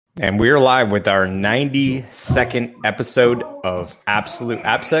And we're live with our 92nd episode of Absolute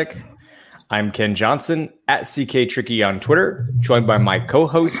AppSec. I'm Ken Johnson at CK Tricky on Twitter, joined by my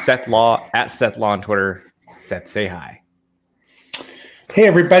co-host Seth Law at Seth Law on Twitter. Seth, say hi. Hey,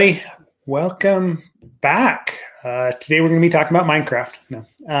 everybody. Welcome back. Today we're going to be talking about Minecraft.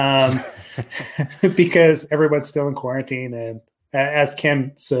 Because everyone's still in quarantine, and as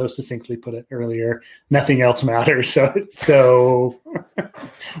Ken so succinctly put it earlier, nothing else matters. So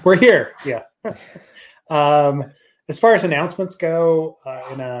we're here. Yeah. As far as announcements go,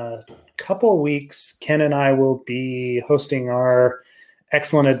 in a couple weeks, Ken and I will be hosting our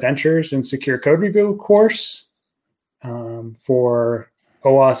Excellent Adventures in Secure Code Review course for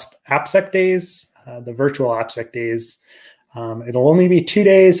OWASP AppSec Days, the virtual AppSec Days. It'll only be 2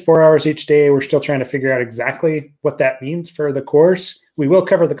 days, 4 hours each day. We're still trying to figure out exactly what that means for the course. We will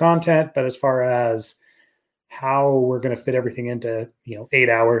cover the content, but as far as how we're going to fit everything into 8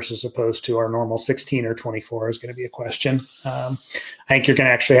 hours as opposed to our normal 16 or 24 is going to be a question. I think you're going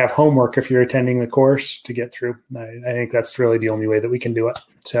to actually have homework if you're attending the course to get through. I think that's really the only way that we can do it.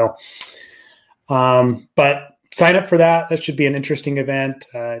 So, but sign up for that. That should be an interesting event.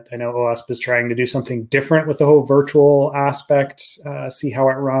 I know OWASP is trying to do something different with the whole virtual aspect, see how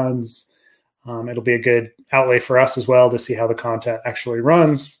it runs. It'll be a good outlay for us as well to see how the content actually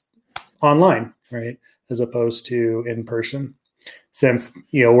runs online, right? As opposed to in person, since,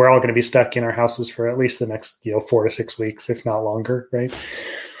 we're all going to be stuck in our houses for at least the next, 4 to 6 weeks, if not longer, right?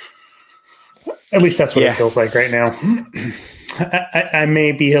 At least that's what it feels like right now. I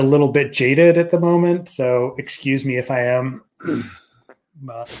may be a little bit jaded at the moment, so excuse me if I am.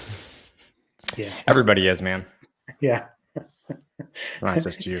 But, yeah. Everybody is, man. Yeah. Not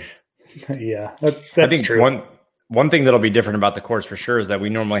just you. Yeah, that's I think true. One thing that'll be different about the course for sure is that we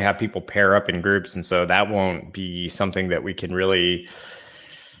normally have people pair up in groups. And so that won't be something that we can really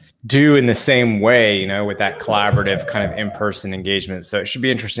do in the same way, with that collaborative kind of in-person engagement. So it should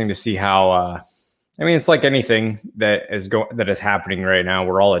be interesting to see how, it's like anything that is happening right now.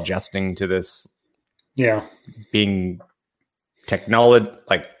 We're all adjusting to this. Yeah. Being technology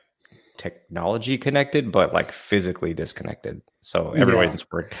connected, but like physically disconnected. So everybody's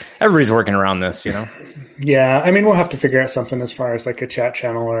working around this, Yeah. We'll have to figure out something as far as like a chat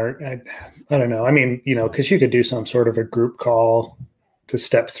channel or I don't know. Because you could do some sort of a group call to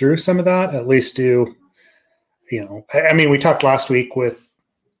step through some of that, at least do, we talked last week with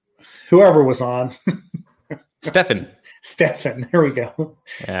whoever was on. Stefan, there we go.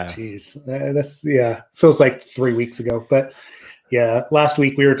 Yeah. Jeez. Feels like 3 weeks ago, but yeah, last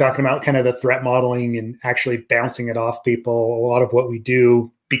week we were talking about kind of the threat modeling and actually bouncing it off people. A lot of what we do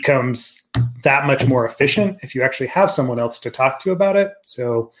becomes that much more efficient if you actually have someone else to talk to about it.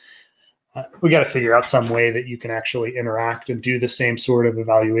 So we got to figure out some way that you can actually interact and do the same sort of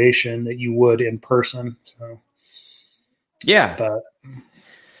evaluation that you would in person. So, yeah, but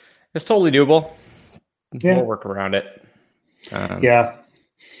it's totally doable. Yeah. We'll work around it. Yeah.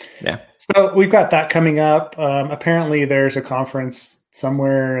 So we've got that coming up. Apparently there's a conference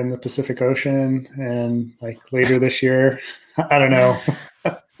somewhere in the Pacific Ocean and like later this year. I don't know.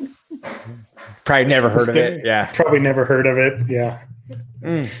 Probably never heard of it. Yeah. Probably never heard of it. Yeah.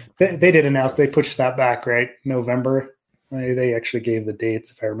 They did announce they pushed that back, right? November. They actually gave the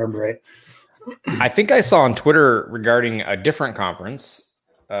dates, if I remember right. I think I saw on Twitter regarding a different conference,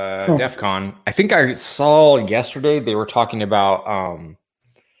 DEF CON. I think I saw yesterday they were talking about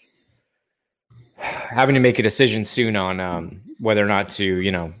having to make a decision soon on whether or not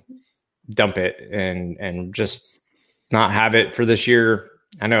to, dump it and just not have it for this year.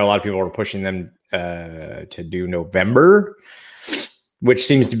 I know a lot of people are pushing them to do November, which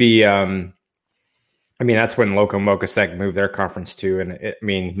seems to be, that's when Loco Mocha Sec moved their conference to.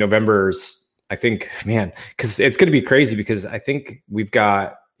 And November's, I think, because it's going to be crazy because I think we've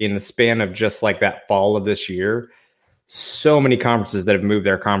got in the span of just like that fall of this year, so many conferences that have moved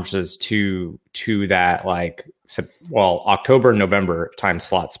their conferences to that October and November time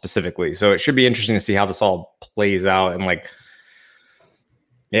slot specifically. So it should be interesting to see how this all plays out. And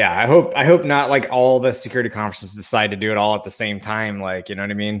I hope not like all the security conferences decide to do it all at the same time.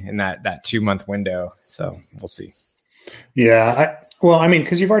 In that 2 month window. So we'll see. Yeah.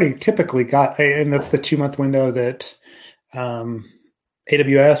 Because you've already typically got, and that's the 2 month window that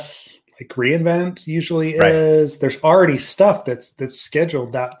AWS reInvent usually is. There's already stuff that's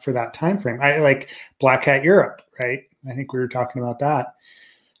scheduled that for that time frame. I like Black Hat Europe, right? I think we were talking about that.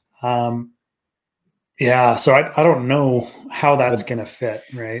 So I don't know how that's going to fit,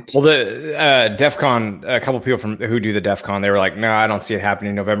 right? Well, the DEF CON, a couple of people who do the DEF CON, they were like, no, I don't see it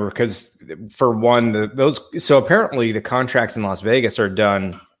happening in November because for one, so apparently the contracts in Las Vegas are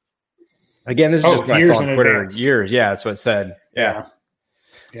done Again, this is just what I saw on Twitter. Advance. Years. Yeah, that's what it said. Yeah.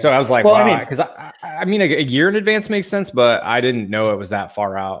 Yeah. So I was like, well, wow, because I mean, a year in advance makes sense, but I didn't know it was that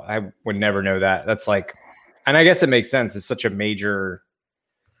far out. I would never know that. That's like, and I guess it makes sense. It's such a major,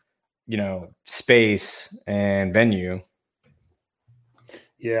 space and venue.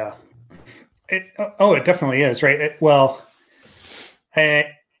 Yeah. It definitely is, right?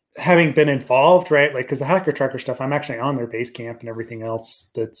 Having been involved, right? Like, because the Hacker Tracker stuff, I'm actually on their base camp and everything else.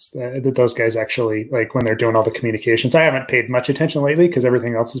 That those guys actually, like, when they're doing all the communications. I haven't paid much attention lately because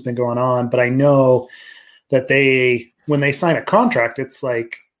everything else has been going on. But I know that when they sign a contract, it's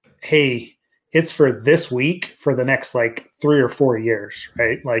like, hey, it's for this week for the next like 3 or 4 years,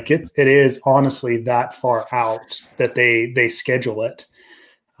 right? Like it is honestly that far out that they schedule it.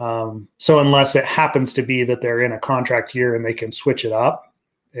 So unless it happens to be that they're in a contract year and they can switch it up,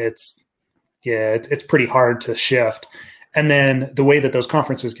 it's pretty hard to shift. And then the way that those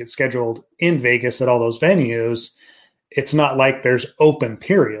conferences get scheduled in Vegas at all those venues, it's not like there's open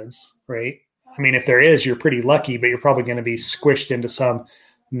periods, right? I mean, if there is, you're pretty lucky, but you're probably going to be squished into some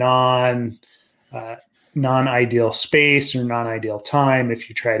non-ideal space or non-ideal time if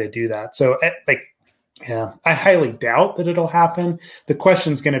you try to do that. So I highly doubt that it'll happen. The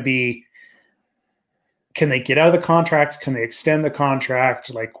question's going to be, can they get out of the contracts? Can they extend the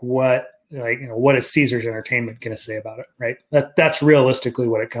contract? What is Caesars Entertainment going to say about it? Right. That's realistically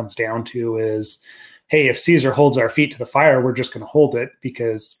what it comes down to is, hey, if Caesar holds our feet to the fire, we're just going to hold it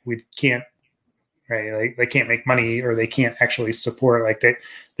because we can't, right? Like they can't make money or they can't actually support, like they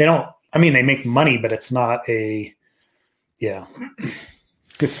don't, I mean, they make money, but it's not a,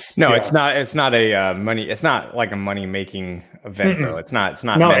 It's not a money. It's not like a money making event though. It's not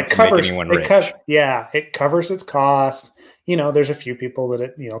meant to make anyone rich. It covers its cost. There's a few people that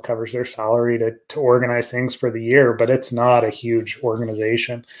it covers their salary to organize things for the year, but it's not a huge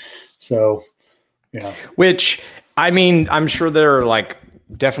organization. So, which I mean, I'm sure there are like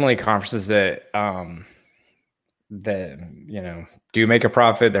definitely conferences that do make a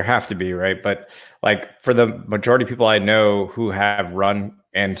profit. There have to be, right? But like for the majority of people I know who have run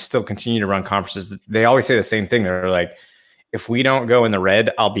and still continue to run conferences, they always say the same thing. They're like, if we don't go in the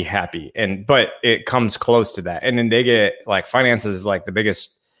red, I'll be happy. But it comes close to that. And then they get like finances, like the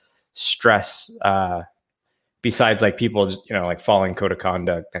biggest stress, besides like people, like following code of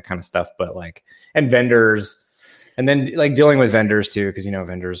conduct, that kind of stuff. But like, and vendors, and then like dealing with vendors too. Cause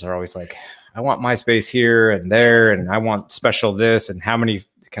vendors are always like, I want my space here and there, and I want special this, and how many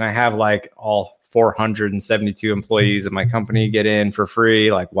can I have like all 472 employees of my company get in for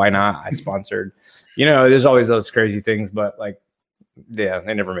free? Like, why not? I sponsored, there's always those crazy things, but like, yeah,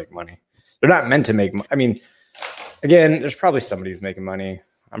 they never make money. They're not meant to make money. I mean, again, there's probably somebody who's making money.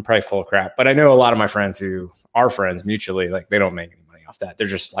 I'm probably full of crap, but I know a lot of my friends who are friends mutually, like they don't make any money off that. They're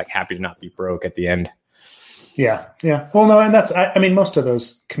just like happy to not be broke at the end. Yeah. Yeah. Well, no, and I mean, most of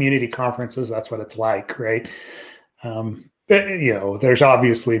those community conferences, that's what it's like, right? There's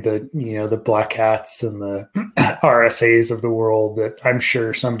obviously the black hats and the RSAs of the world that I'm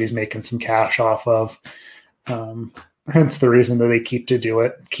sure somebody's making some cash off of. Hence the reason that they keep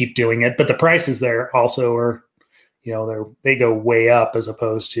doing it. But the prices there also are, they go way up as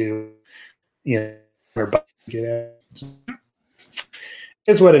opposed to, is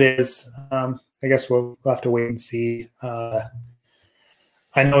what it is. I guess we'll have to wait and see.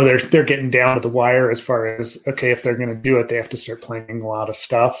 I know they're getting down to the wire as far as, okay, if they're going to do it, they have to start planning a lot of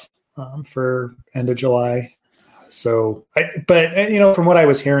stuff for end of July. So, from what I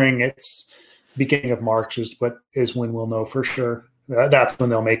was hearing, it's beginning of March is when we'll know for sure. That's when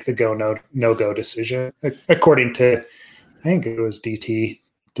they'll make the no go decision. According to, I think it was DT,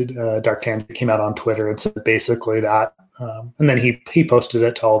 Dark Tangent came out on Twitter and said basically that. And then he posted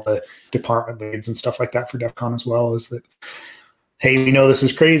it to all the department leads and stuff like that for DEF CON as well, is that, hey, we know this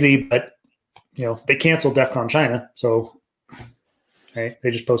is crazy, but they canceled DEF CON China, so they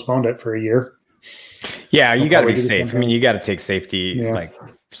just postponed it for a year. Yeah, you got to be safe. I mean, you got to take safety. Yeah. Like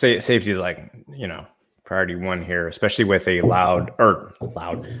safety is like priority one here, especially with a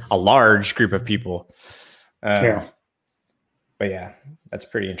large group of people. Yeah. But yeah, that's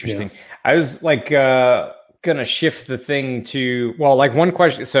pretty interesting. Yeah. I was like gonna shift the thing to one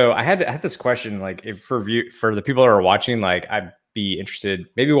question. So I had this question, like if for the people that are watching, like I'd be interested.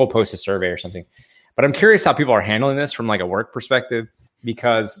 Maybe we'll post a survey or something. But I'm curious how people are handling this from like a work perspective,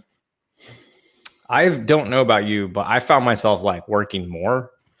 because I don't know about you, but I found myself like working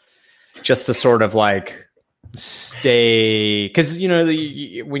more just to sort of like stay, because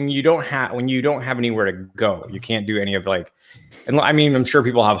when you don't have anywhere to go, you can't do any of like, and I mean, I'm sure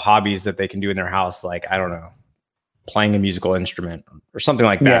people have hobbies that they can do in their house, like I don't know, playing a musical instrument or something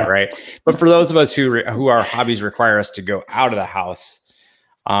like that, right? But for those of us who our hobbies require us to go out of the house,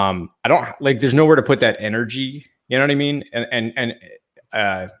 I don't like. There's nowhere to put that energy. You know what I mean?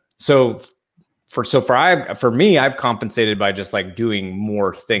 So for me, I've compensated by just like doing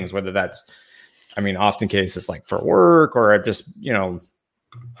more things, whether that's, I mean, often cases like for work, or I've just,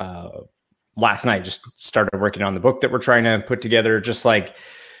 last night just started working on the book that we're trying to put together, just like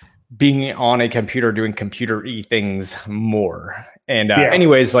being on a computer, doing computer-y things more. And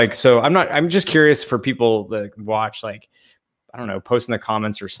anyways, like, so I'm just curious for people that watch, like, I don't know, post in the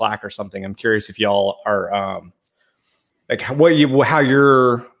comments or Slack or something. I'm curious if y'all are, like how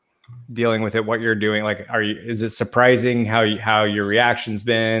you're dealing with it, what you're doing. Like, is it surprising how your reaction's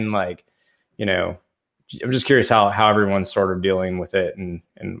been? Like, I'm just curious how everyone's sort of dealing with it, and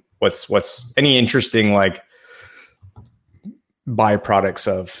what's any interesting like byproducts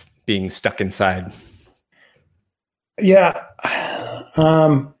of being stuck inside. Yeah.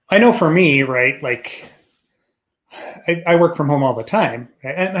 I know for me, right, like I work from home all the time,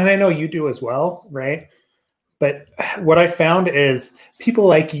 and I know you do as well, right? But what I found is people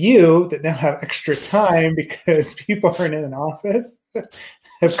like you that now have extra time because people aren't in an office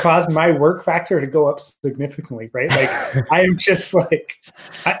have caused my work factor to go up significantly, right? Like I am just like,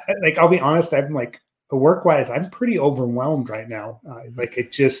 I'll be honest, I'm like, work-wise, I'm pretty overwhelmed right now.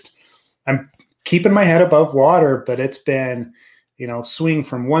 I'm keeping my head above water, but it's been, swing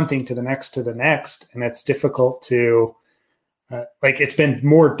from one thing to the next, and it's difficult to, it's been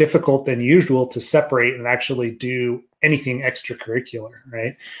more difficult than usual to separate and actually do anything extracurricular,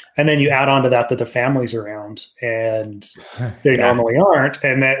 right? And then you add on to that the family's around, and they normally aren't,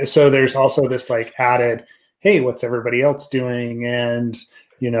 and so there's also this like added, hey, what's everybody else doing? And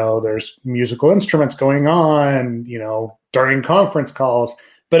there's musical instruments going on, during conference calls,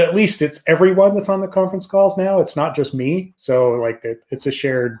 but at least it's everyone that's on the conference calls now. It's not just me. So like it's a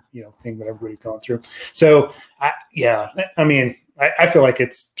shared, thing that everybody's going through. So I feel like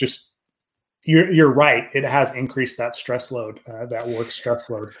it's just, you're right. It has increased that stress load, that work stress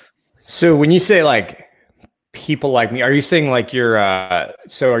load. So when you say like people like me, are you saying like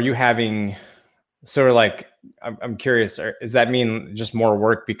so are you having sort of like, I'm curious, does that mean just more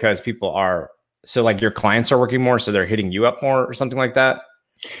work because people are, so like your clients are working more, so they're hitting you up more or something like that?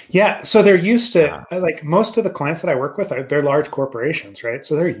 Yeah. So they're used to, like most of the clients that I work with they're large corporations, right?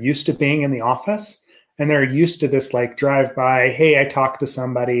 So they're used to being in the office, and they're used to this like drive by, hey, I talk to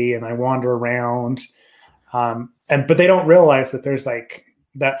somebody and I wander around. But they don't realize that there's like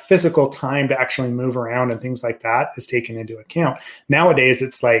that physical time to actually move around and things like that is taken into account. Nowadays,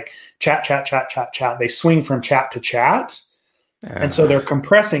 it's like chat. They swing from chat to chat. And so they're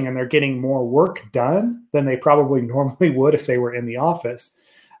compressing and they're getting more work done than they probably normally would if they were in the office,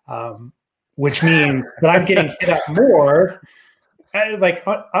 which means that I'm getting hit up more.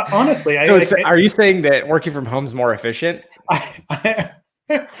 Honestly, are you saying that working from home is more efficient? I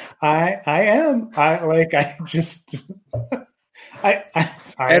am.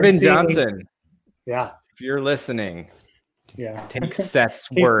 Evan Johnson. Yeah. If you're listening, take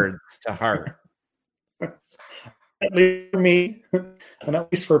Seth's words to heart. At least for me, and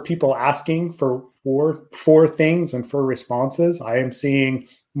at least for people asking for things and for responses, I am seeing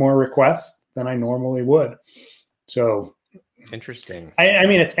more requests than I normally would. So interesting. I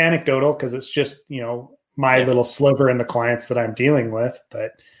mean, it's anecdotal because it's just, my little sliver in the clients that I'm dealing with,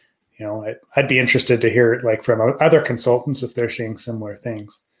 but I'd be interested to hear it like from other consultants if they're seeing similar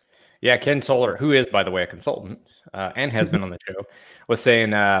things. Yeah. Ken Solar, who is, by the way, a consultant and has been on the show, was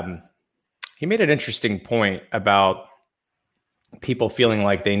saying, he made an interesting point about people feeling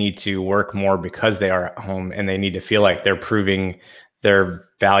like they need to work more because they are at home and they need to feel like they're proving their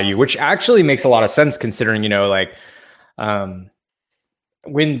value, which actually makes a lot of sense considering, when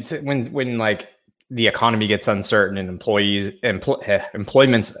like the economy gets uncertain and employment's,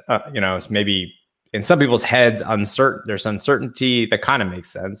 maybe in some people's heads uncertain, there's uncertainty that kind of makes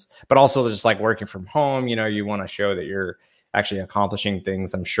sense, but also just like working from home, you want to show that you're actually accomplishing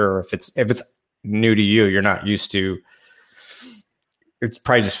things. I'm sure if it's new to you, you're not used to, it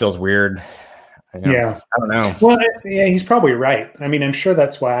probably just feels weird. I don't know. Well, yeah, he's probably right. I mean, I'm sure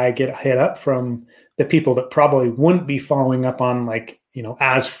that's why I get hit up from the people that probably wouldn't be following up on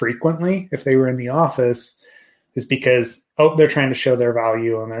as frequently if they were in the office, is because, they're trying to show their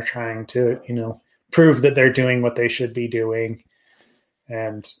value and they're trying to, prove that they're doing what they should be doing.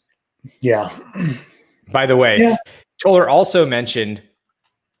 And by the way, Toller also mentioned,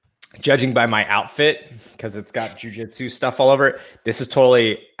 judging by my outfit, because it's got jujitsu stuff all over it, this is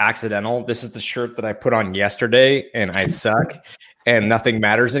totally accidental. This is the shirt that I put on yesterday and I suck. and nothing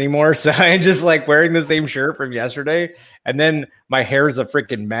matters anymore. So I'm just like wearing the same shirt from yesterday. And then my hair's a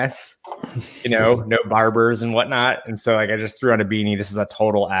freaking mess, no barbers and whatnot. And so like I just threw on a beanie. This is a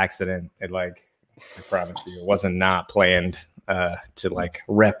total accident. It like, I promise you, it wasn't not planned to like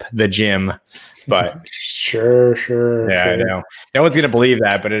rep the gym. But sure. Yeah, I know. No one's gonna believe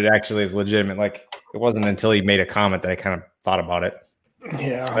that, but it actually is legitimate. Like it wasn't until he made a comment that I kind of thought about it.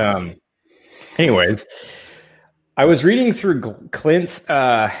 Yeah. Anyways, I was reading through Clint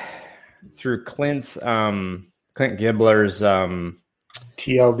Gibbler's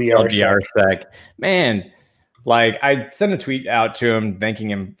TLDR sec. Man, like I sent a tweet out to him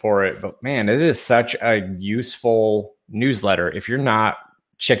thanking him for it, but man, it is such a useful newsletter. If you're not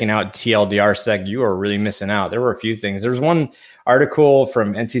checking out TLDR sec, you are really missing out. There were a few things. There was one article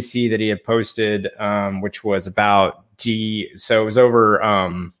from NCC that he had posted, which was about so it was over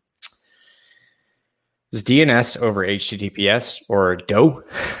was DNS over HTTPS or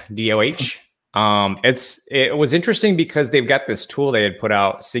DOH. It was interesting because they've got this tool they had put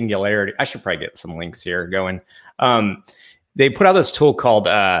out, Singularity. I should probably get some links here going. They put out this tool called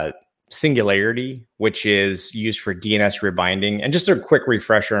Singularity, which is used for DNS rebinding. And just a quick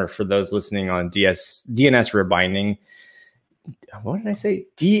refresher for those listening on DNS rebinding. What did I say?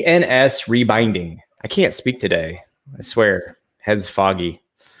 DNS rebinding. I can't speak today. I swear, head's foggy.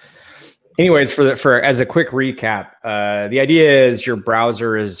 Anyways, for as a quick recap, the idea is your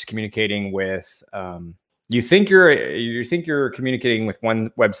browser is communicating with you think you're communicating with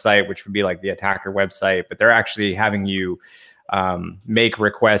one website, which would be like the attacker website, but they're actually having you make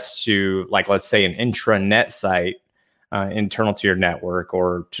requests to, like, let's say an intranet site internal to your network,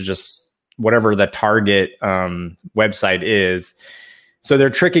 or to just whatever the target website is. So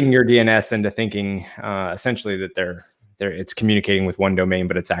they're tricking your DNS into thinking essentially that it's communicating with one domain,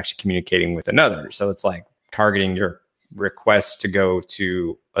 but it's actually communicating with another. So it's like targeting your request to go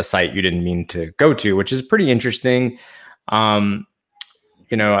to a site you didn't mean to go to, which is pretty interesting. I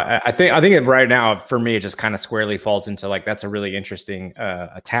think right now for me, it just kind of squarely falls into like, that's a really interesting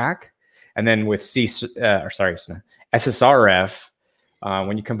attack. And then with SSRF,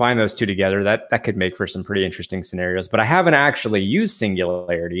 when you combine those two together, that could make for some pretty interesting scenarios. But I haven't actually used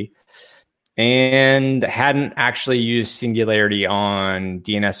Singularity, and hadn't actually used Singularity on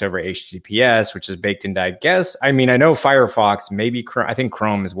DNS over HTTPS, which is baked into, I guess. I mean, I know Firefox, maybe I think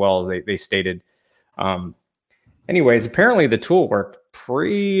Chrome as well, as they stated. Anyways, apparently the tool worked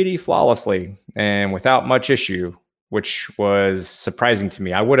pretty flawlessly and without much issue, which was surprising to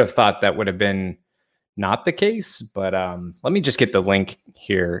me. I would have thought that would have been not the case, but let me just get the link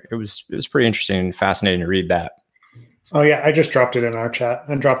here. It was pretty interesting and fascinating to read that. Oh yeah, I just dropped it in our chat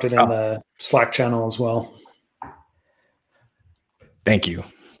and dropped it in the Slack channel as well. Thank you.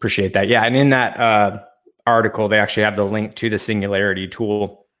 Appreciate that. Yeah, and in that article, they actually have the link to the Singularity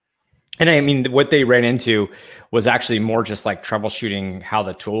tool. And I mean, what they ran into was actually more just like troubleshooting how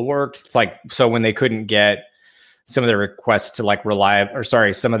the tool worked. It's like, so when they couldn't get some of their requests to like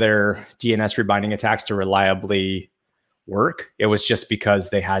some of their DNS rebinding attacks to reliably work, it was just because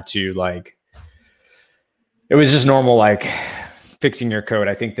they had to it was just normal, like fixing your code.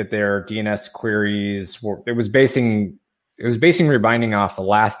 I think that their DNS queries it was basing rebinding off the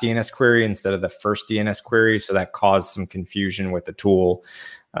last DNS query instead of the first DNS query. So that caused some confusion with the tool.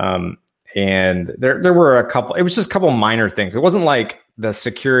 And there were it was just a couple minor things. It wasn't like the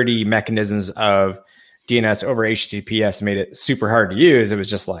security mechanisms of DNS over HTTPS made it super hard to use. It was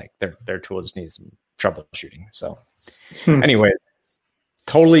just like their tool just needed some troubleshooting. So anyways,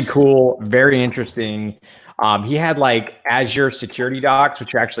 totally cool. Very interesting. He had like Azure security docs,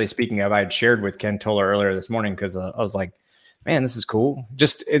 which you're actually speaking of, I had shared with Ken Toller earlier this morning, because I was like, man, this is cool.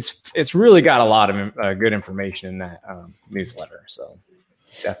 Just it's really got a lot of good information in that newsletter. So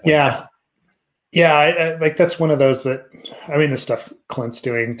definitely. Yeah. I like that's one of those that, I mean, the stuff Clint's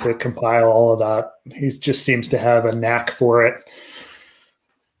doing to compile all of that, he just seems to have a knack for it.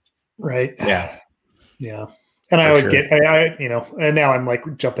 Right. Yeah. And I always get, and now I'm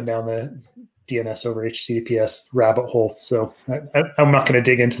like jumping down the DNS over HTTPS rabbit hole. So I'm not going to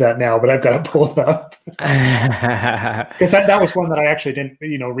dig into that now, but I've got to pull it up. Because that was one that I actually didn't,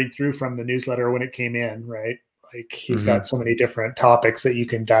 read through from the newsletter when it came in, right? Like he's got so many different topics that you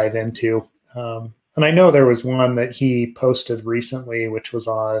can dive into. And I know there was one that he posted recently, which was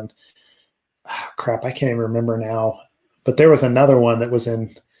on, I can't even remember now, but there was another one that was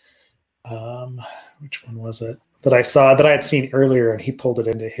in, which one was it that I saw that I had seen earlier, and he pulled it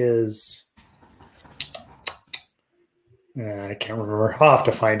into his, I can't remember. I'll have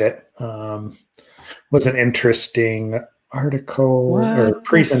to find it. Was an interesting article or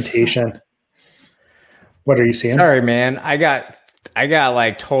presentation. What are you seeing? Sorry, man. I got I got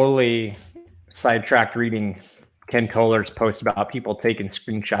like totally sidetracked reading Ken Kohler's post about people taking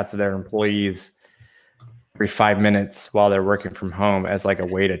screenshots of their employees every 5 minutes while they're working from home as like a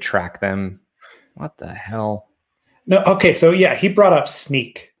way to track them. What the hell? No, okay, so yeah, he brought up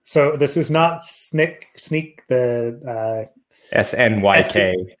Snyk. So this is not Snyk the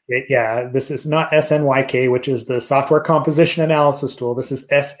SNYK. Yeah, this is not SNYK, which is the software composition analysis tool. This is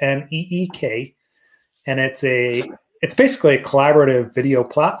SNEEK, and it's basically a collaborative video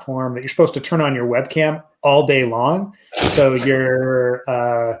platform that you're supposed to turn on your webcam all day long. So your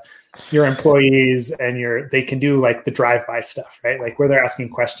employees and they can do like the drive-by stuff, right? Like where they're asking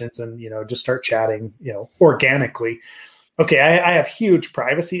questions and, just start chatting, organically. Okay, I have huge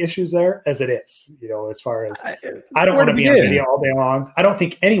privacy issues there as it is, as far as I don't want to be on video all day long. I don't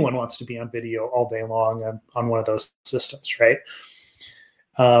think anyone wants to be on video all day long on one of those systems, right?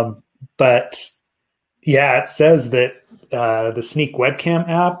 But yeah, it says that the Snyk webcam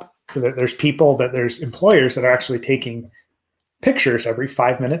app, there's employers that are actually taking pictures every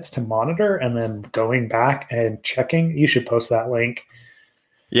 5 minutes to monitor and then going back and checking. You should post that link.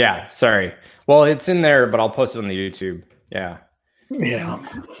 Yeah, sorry. Well, it's in there, but I'll post it on the YouTube. Yeah.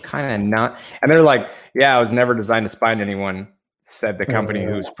 Kind of not. And they're like, yeah, it was never designed to spy on anyone, said the company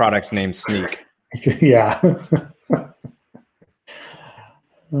whose product's named Snyk. Yeah.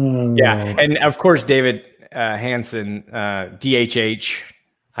 Yeah. And of course, David Hansen, DHH,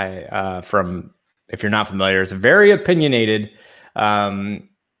 from, if you're not familiar, is a very opinionated original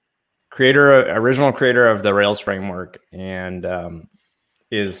creator of the Rails framework, and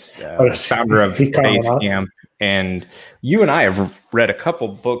is founder of Basecamp. And you and I have read a couple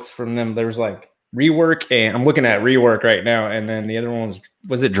books from them. There's like Rework, and I'm looking at Rework right now. And then the other one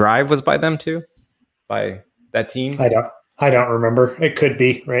was it Drive was by them too? By that team? I don't remember. It could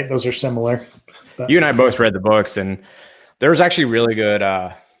be, right? Those are similar. But. You and I both read the books, and there's actually really good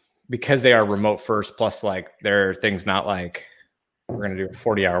because they are remote first, plus like there are things not like we're going to do a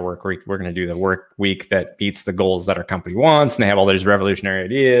 40-hour work week. We're going to do the work week that beats the goals that our company wants. And they have all these revolutionary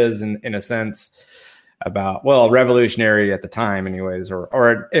ideas, and in a sense about, well, revolutionary at the time anyways,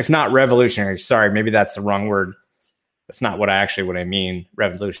 or if not revolutionary, sorry, maybe that's the wrong word. That's not what I mean.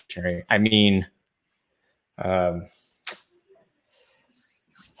 Revolutionary. I mean,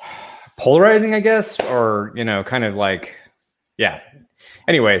 polarizing, I guess, or, kind of like, yeah.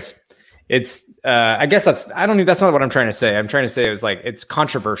 Anyways, it's, I guess that's not what I'm trying to say. I'm trying to say it's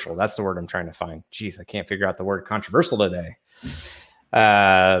controversial. That's the word I'm trying to find. Jeez, I can't figure out the word controversial today.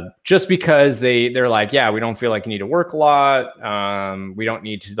 Just because they're like, yeah, we don't feel like you need to work a lot. We don't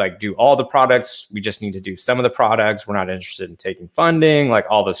need to like do all the products. We just need to do some of the products. We're not interested in taking funding, like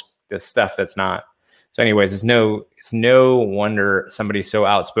all this stuff that's not. So anyways, it's no wonder somebody's so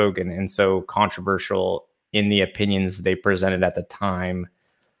outspoken and so controversial in the opinions they presented at the time,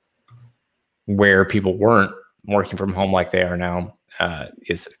 where people weren't working from home like they are now,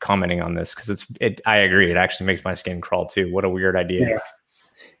 is commenting on this, because I agree. It actually makes my skin crawl too. What a weird idea.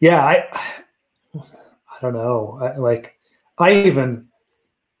 Yeah. I don't know.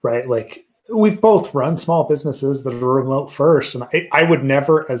 We've both run small businesses that are remote first. And I would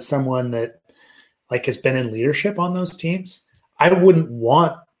never, as someone that like has been in leadership on those teams, I wouldn't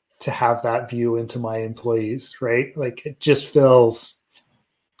want to have that view into my employees, right? Like it just feels,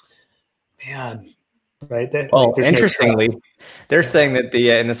 man, right? Well, interestingly, they're saying that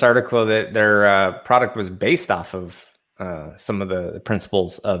in this article that their product was based off of some of the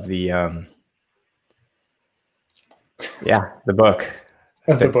principles of the book.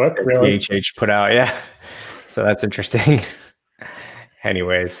 Of the book, really? DHH put out, yeah. So that's interesting.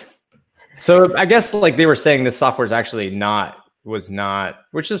 Anyways, so I guess like they were saying this software is actually was not,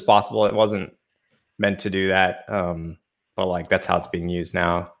 which is possible. It wasn't meant to do that, but like that's how it's being used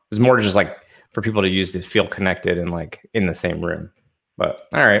now. It was more just like for people to use to feel connected and like in the same room. But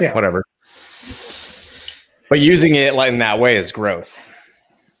all right, whatever. But using it like in that way is gross.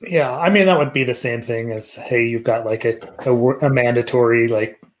 Yeah, I mean that would be the same thing as, hey, you've got like a mandatory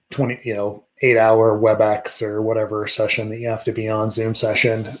like 8-hour WebEx or whatever session that you have to be on, Zoom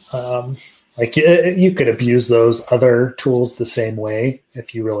session. Like you could abuse those other tools the same way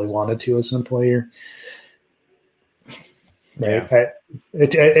if you really wanted to as an employer. Right? Yeah.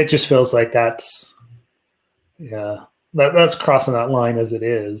 It just feels like that's crossing that line as it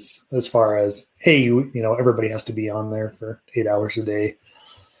is, as far as, hey, everybody has to be on there for 8 hours a day.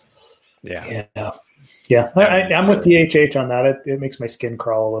 Yeah. I'm with DHH on that. It makes my skin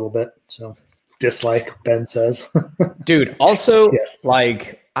crawl a little bit. So dislike, Ben says. Dude, also, yes.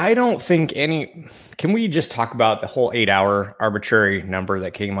 Like, I don't think can we just talk about the whole 8-hour arbitrary number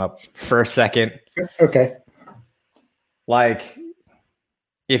that came up for a second? Okay. Like,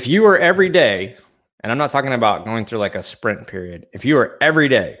 if you were every day, and I'm not talking about going through like a sprint period, if you were every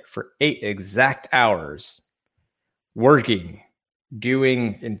day for 8 exact hours working,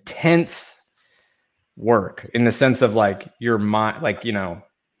 doing intense work in the sense of like your mind, like, you know,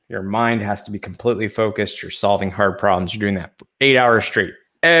 your mind has to be completely focused. You're solving hard problems. You're doing that for 8 hours straight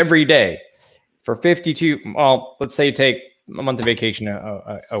every day for 52. Well, let's say you take a month of vacation,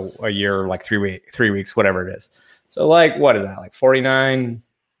 a year, like 3 weeks, whatever it is. So like, what is that? Like 49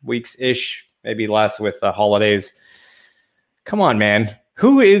 weeks ish, maybe less with the holidays. Come on, man.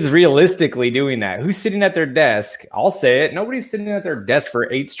 Who is realistically doing that? Who's sitting at their desk? I'll say it. Nobody's sitting at their desk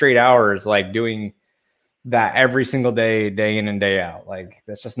for 8 straight hours, like doing that every single day, day in and day out. Like,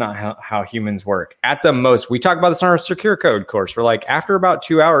 that's just not how humans work. At the most, we talk about this on our Secure Code course. We're like, after about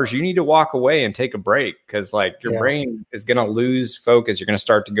 2 hours, you need to walk away and take a break because like your brain is going to lose focus. You're going to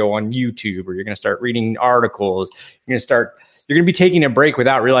start to go on YouTube, or you're going to start reading articles. You're going to be taking a break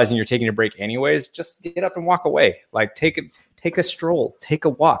without realizing you're taking a break anyways. Just get up and walk away. Like take a stroll, take a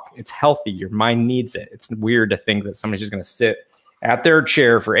walk. It's healthy. Your mind needs it. It's weird to think that somebody's just going to sit at their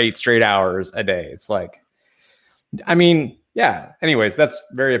chair for 8 straight hours a day. It's like, I mean, yeah. Anyways, that's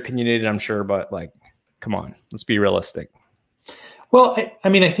very opinionated, I'm sure, but like, come on, let's be realistic. Well, I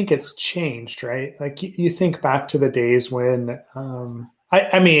mean, I think it's changed, right? Like you think back to the days when,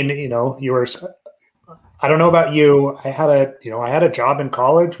 I mean, you know, I don't know about you. I had a job in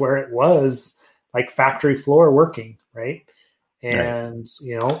college where it was like factory floor working, right? And,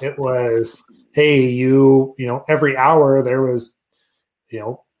 you know, it was, hey, you know, every hour there was, you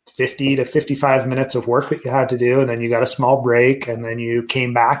know, 50 to 55 minutes of work that you had to do. And then you got a small break, and then you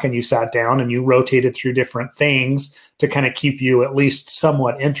came back and you sat down and you rotated through different things to kind of keep you at least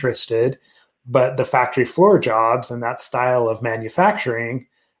somewhat interested. But the factory floor jobs and that style of manufacturing,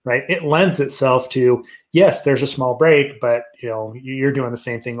 right, it lends itself to, yes, there's a small break, but you know, you're doing the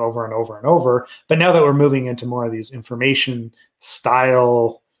same thing over and over and over. But now that we're moving into more of these information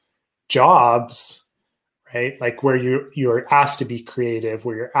style jobs, right? Like where you're asked to be creative,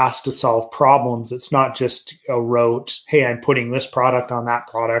 where you're asked to solve problems. It's not just a rote, hey, I'm putting this product on that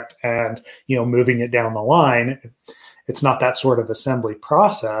product and, you know, moving it down the line. It's not that sort of assembly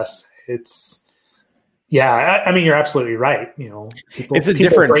process. It's, yeah, I mean, you're absolutely right. You know, it's a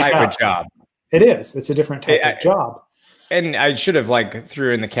different type of job. It is. It's a different type of job. And I should have like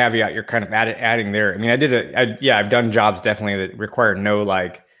threw in the caveat you're kind of adding there. I mean, I've done jobs definitely that require no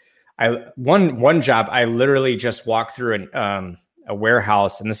like, one job, I literally just walked through a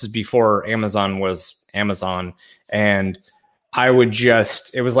warehouse, and this is before Amazon was Amazon. And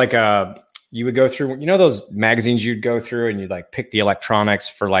it was like you would go through, you know, those magazines you'd go through and you'd like pick the electronics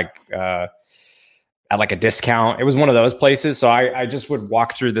for like, at like a discount. It was one of those places. So I just would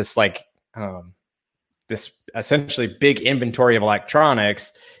walk through this, like, this essentially big inventory of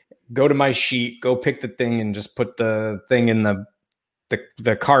electronics, go to my sheet, go pick the thing and just put the thing in the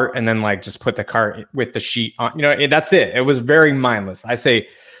cart, and then like just put the cart with the sheet on, you know, that's it. It was very mindless. I say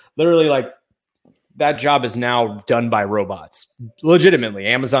literally, like, that job is now done by robots. Legitimately,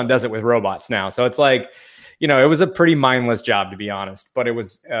 Amazon does it with robots now. So it's like, you know, it was a pretty mindless job, to be honest, but it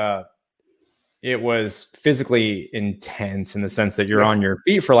was physically intense in the sense that you're on your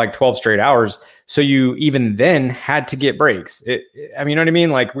feet for like 12 straight hours. So you even then had to get breaks. I mean, you know what I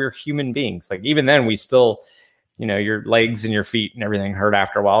mean? Like, we're human beings. Like, even then we still, you know, your legs and your feet and everything hurt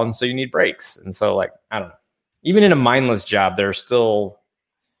after a while. And so you need breaks. And so, like, I don't know, even in a mindless job, there's still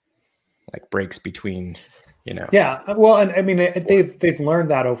like breaks between, you know. Yeah. Well, and I mean, they've learned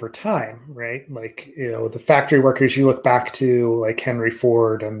that over time, right? Like, you know, the factory workers, you look back to like Henry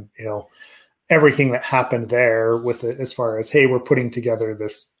Ford and, you know, everything that happened there with it, as far as, hey, we're putting together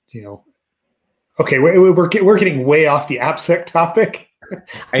this, you know, okay, we're getting way off the AppSec topic.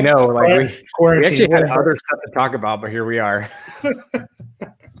 I know, like we actually had other stuff to talk about, but here we are.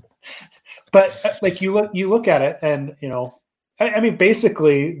 But like you look at it, and you know, I mean,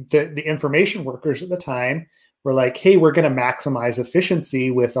 basically, the information workers at the time were like, "Hey, we're going to maximize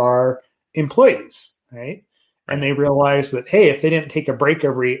efficiency with our employees," right? And they realized that, hey, if they didn't take a break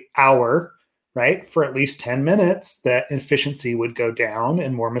every hour, right, for at least 10 minutes, that efficiency would go down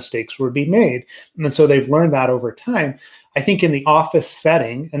and more mistakes would be made. And then so they've learned that over time. I think in the office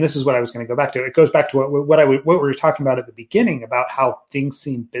setting, and this is what I was going to go back to, it goes back to what we were talking about at the beginning about how things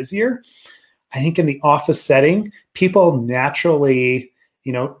seem busier. I think in the office setting, people naturally,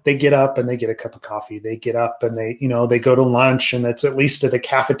 you know, they get up and they get a cup of coffee. They get up and they, you know, they go to lunch, and it's at least to the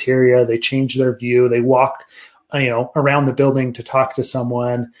cafeteria. They change their view. They walk, you know, around the building to talk to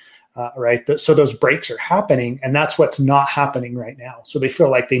someone. Right. So those breaks are happening, and that's what's not happening right now. So they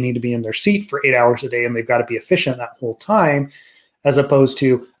feel like they need to be in their seat for 8 hours a day, and they've got to be efficient that whole time. as opposed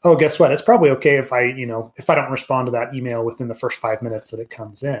to, oh, guess what? It's probably okay if I don't respond to that email within the first 5 minutes that it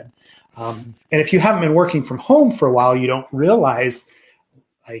comes in. And if you haven't been working from home for a while, you don't realize,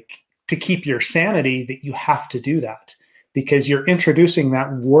 like, to keep your sanity, that you have to do that, because you're introducing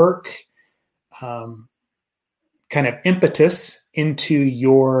that work kind of impetus into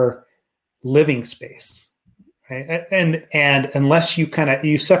your living space. Right? And unless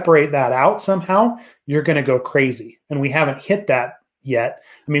you separate that out somehow, you're going to go crazy. And we haven't hit that yet.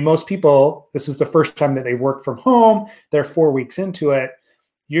 I mean, most people, this is the first time that they've worked from home. They're 4 weeks into it.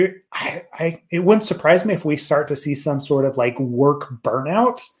 It wouldn't surprise me if we start to see some sort of like work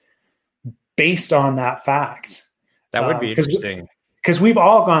burnout based on that fact. That would be interesting. Because we've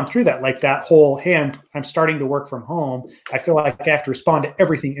all gone through that, like that whole, hey, I'm starting to work from home. I feel like I have to respond to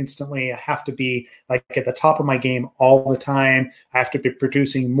everything instantly. I have to be like at the top of my game all the time. I have to be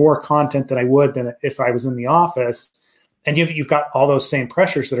producing more content than I would than if I was in the office. And you've got all those same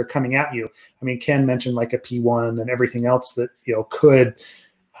pressures that are coming at you. I mean, Ken mentioned like a P1 and everything else that could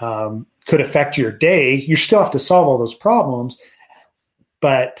affect your day. You still have to solve all those problems,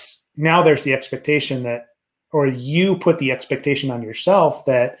 but now there's the expectation that, or you put the expectation on yourself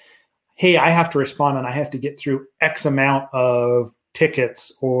that, hey, I have to respond and I have to get through X amount of tickets,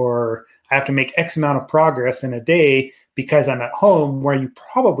 or I have to make X amount of progress in a day because I'm at home, where you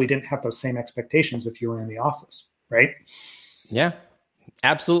probably didn't have those same expectations if you were in the office, right? Yeah,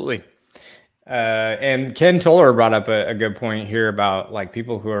 absolutely. And Ken Toller brought up a good point here about like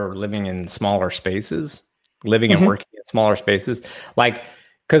people who are living in smaller spaces, living and working in smaller spaces, like,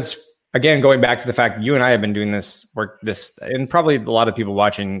 because again, going back to the fact that you and I have been doing this, and probably a lot of people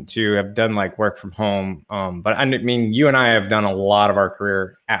watching too have done like work from home. But I mean, you and I have done a lot of our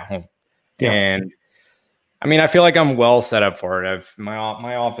career at home. Yeah. And I mean, I feel like I'm well set up for it. My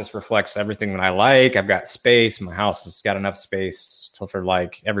office reflects everything that I like. I've got space. My house has got enough space for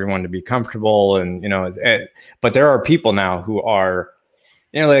like everyone to be comfortable. And, but there are people now who are,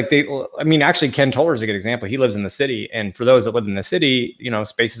 actually Ken Toller is a good example. He lives in the city. And for those that live in the city,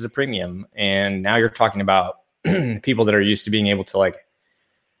 space is a premium. And now you're talking about people that are used to being able to like,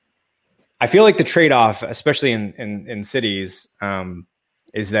 I feel like the trade-off, especially in cities,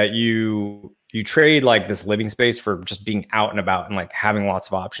 is that you trade like this living space for just being out and about and like having lots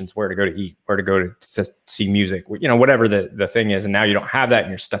of options, where to go to eat, where to go to see music, whatever the thing is. And now you don't have that and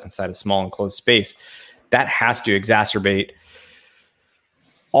you're stuck inside a small enclosed space. That has to exacerbate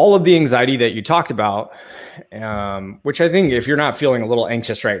all of the anxiety that you talked about, which I think if you're not feeling a little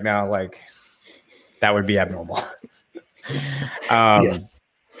anxious right now, like that would be abnormal. Yes.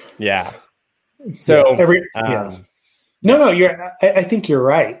 Yeah. So, I think you're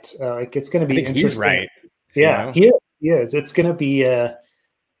right. Like it's going to be interesting. He's right. Yeah, he is. It's going to be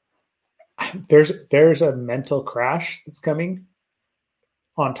there's a mental crash that's coming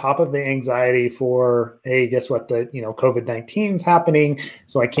on top of the anxiety for, hey, guess what? COVID-19 is happening.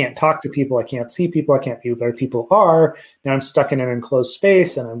 So I can't talk to people. I can't see people. I can't be where people are. Now I'm stuck in an enclosed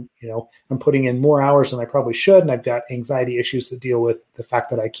space, and I'm putting in more hours than I probably should. And I've got anxiety issues to deal with the fact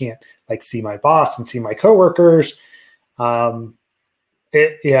that I can't like see my boss and see my coworkers. I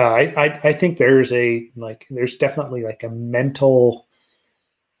think there's definitely like a mental,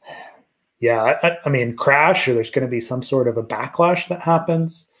 crash, or there's going to be some sort of a backlash that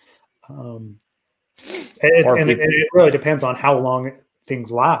happens. It really depends on how long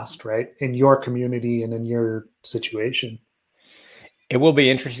things last, right? In your community and in your situation. It will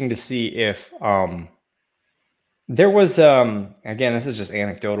be interesting to see if, there was, again, this is just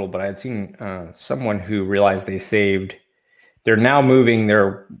anecdotal, but I had seen someone who realized they're now moving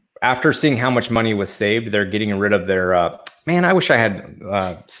after seeing how much money was saved, they're getting rid of their, I wish I had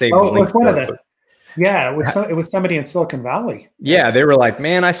saved. Oh, it was somebody in Silicon Valley. Yeah. They were like,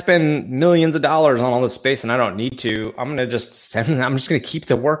 man, I spend millions of dollars on all this space and I don't need to. I'm just going to keep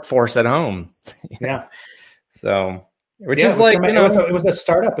the workforce at home. Yeah. So, is like, it was a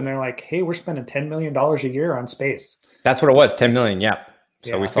startup and they're like, hey, we're spending $10 million a year on space. That's what it was. 10 million. Yeah.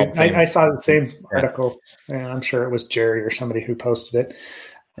 So we saw the same. I saw the same article. And I'm sure it was Jerry or somebody who posted it.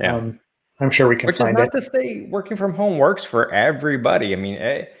 Yeah. I'm sure we can find it. Not to say working from home works for everybody. I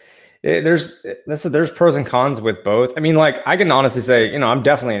mean, there's pros and cons with both. I mean, like I can honestly say, I'm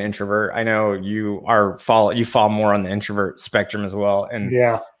definitely an introvert. I know you fall more on the introvert spectrum as well. And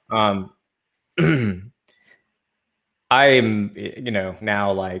I'm,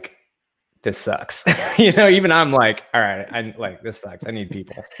 now like, this sucks. Even I'm like, all right, this sucks. I need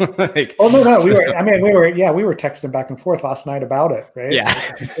people. Like, oh no, we were texting back and forth last night about it, right? Yeah.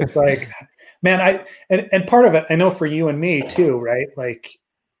 It's like, man, and part of it, I know for you and me too, right? Like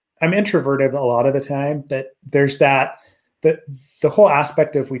I'm introverted a lot of the time, but there's that the whole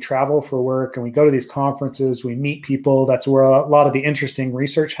aspect of we travel for work and we go to these conferences, we meet people. That's where a lot of the interesting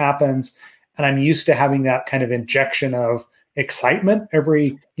research happens. And I'm used to having that kind of injection of excitement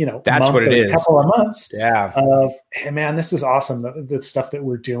every, that's month what it or is. couple of months. Yeah. Of, hey man, this is awesome. The stuff that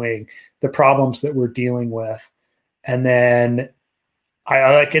we're doing, the problems that we're dealing with. And then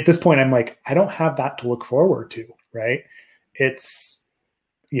I like at this point, I'm like, I don't have that to look forward to. Right. It's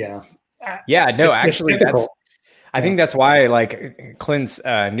yeah, no, actually I think that's why like Clint's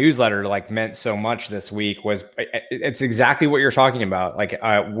newsletter like meant so much this week was it's exactly what you're talking about. Like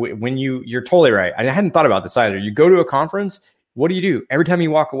when you're totally right. I hadn't thought about this either. You go to a conference, what do you do? Every time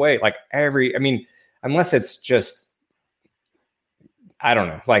you walk away, like unless it's just, I don't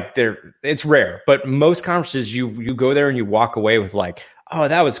know, like it's rare, but most conferences you go there and you walk away with like, oh,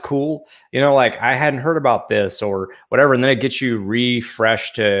 that was cool. Like I hadn't heard about this or whatever. And then it gets you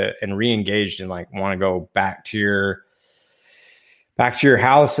refreshed and re-engaged and like want to go back to your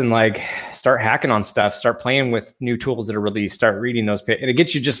house and like start hacking on stuff, start playing with new tools that are released, start reading those. And it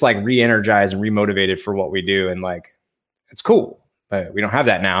gets you just like re-energized and remotivated for what we do. And like, it's cool, but we don't have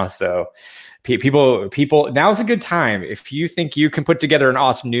that now. So people, now's a good time. If you think you can put together an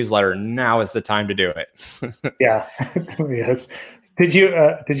awesome newsletter, now is the time to do it. Yeah. Yes. Did you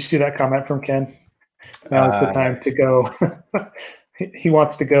see that comment from Ken? Now is the time to go. He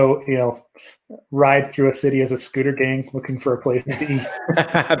wants to go, ride through a city as a scooter gang looking for a place to eat.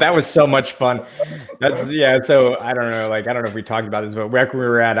 That was so much fun. So I don't know. Like, I don't know if we talked about this, but back when we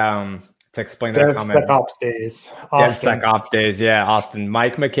were at, to explain that comment. SecOps days. SecOps days. Yeah. Austin,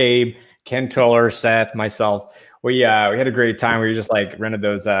 Mike McCabe, Ken Toller, Seth, myself. We had a great time. We just like rented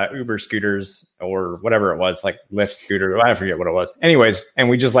those Uber scooters or whatever it was, like Lyft scooter. I forget what it was. Anyways, and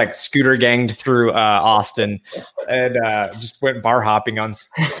we just like scooter ganged through Austin and just went bar hopping on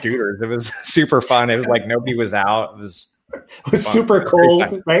scooters. It was super fun. It was like nobody was out. It was super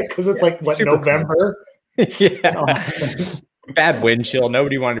cold, right? Because it's like November. Yeah. Bad wind chill.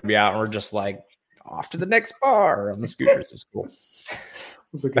 Nobody wanted to be out, and we're just like off to the next bar on the scooters. It was cool.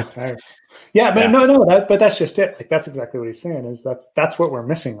 It was a good time. Yeah, but no, but that's just it. Like that's exactly what he's saying. Is that's what we're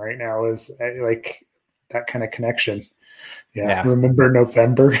missing right now. Is like that kind of connection. Yeah. Remember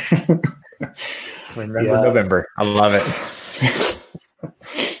November. November. I love it.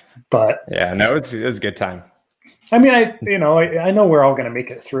 But yeah, no, it's a good time. I mean, I know we're all going to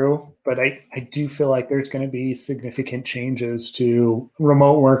make it through, but I do feel like there's going to be significant changes to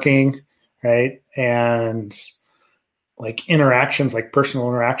remote working, right? And like interactions, like personal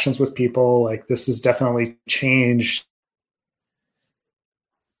interactions with people, like this has definitely changed.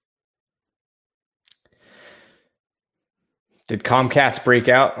 Did Comcast break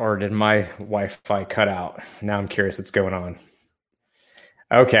out or did my Wi-Fi cut out? Now I'm curious what's going on.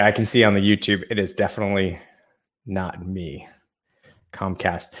 Okay, I can see on the YouTube, it is definitely not me.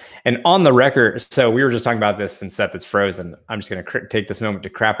 Comcast. And on the record, so we were just talking about this and Seth is frozen. I'm just going to take this moment to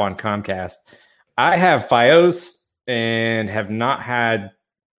crap on Comcast. I have Fios and have not had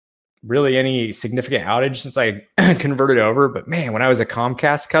really any significant outage since I converted over. But man, when I was a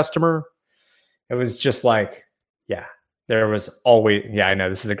Comcast customer, it was just like, there was always, I know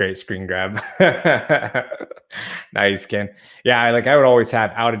this is a great screen grab. Nice, Ken. Yeah, I would always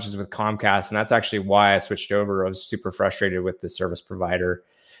have outages with Comcast, and that's actually why I switched over. I was super frustrated with the service provider.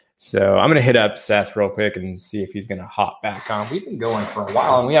 So I'm going to hit up Seth real quick and see if he's going to hop back on. We've been going for a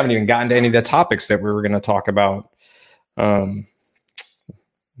while, and we haven't even gotten to any of the topics that we were going to talk about. While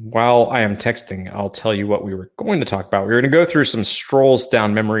I am texting, I'll tell you what we were going to talk about. We were going to go through some strolls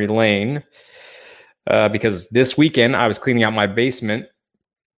down memory lane because this weekend I was cleaning out my basement,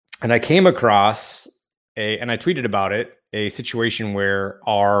 and I came across and I tweeted about it, a situation where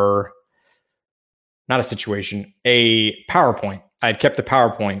a PowerPoint. I had kept the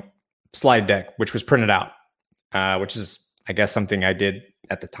PowerPoint slide deck, which was printed out, which is, I guess, something I did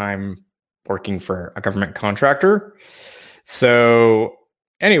at the time working for a government contractor. So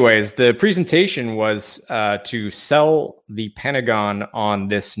anyways, the presentation was to sell the Pentagon on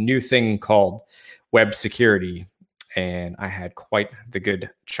this new thing called web security. And I had quite the good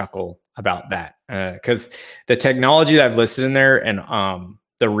chuckle about that because the technology that I've listed in there and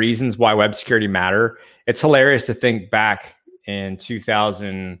the reasons why web security matter, it's hilarious to think back in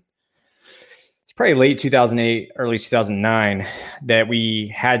 2000, it's probably late 2008, early 2009, that we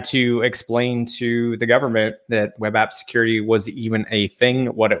had to explain to the government that web app security was even a thing,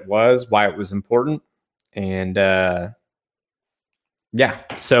 what it was, why it was important. And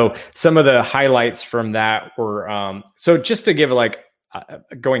so some of the highlights from that were, so just to give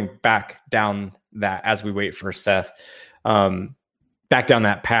going back down that as we wait for Seth, back down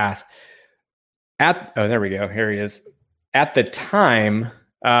that path there we go. Here he is. at the time,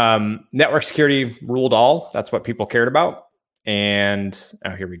 network security ruled all. That's what people cared about. And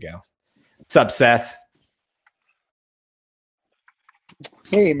here we go. What's up, Seth?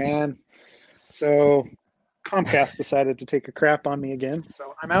 Hey, man. So Comcast decided to take a crap on me again.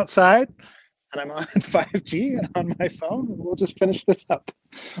 So I'm outside and I'm on 5G and on my phone. We'll just finish this up.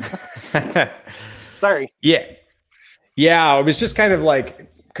 Sorry. Yeah. It was just kind of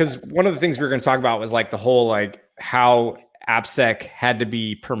like, because one of the things we were going to talk about was like the whole, like how AppSec had to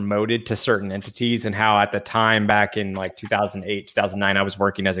be promoted to certain entities, and how at the time back in like 2008, 2009, I was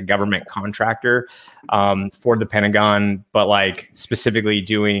working as a government contractor for the Pentagon, but like specifically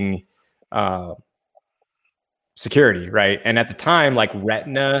doing security, right? And at the time, like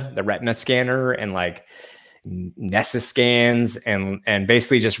the Retina scanner and like Nessus scans and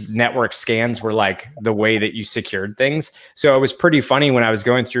basically just network scans were like the way that you secured things. So it was pretty funny when I was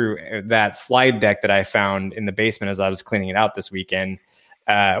going through that slide deck that I found in the basement as I was cleaning it out this weekend,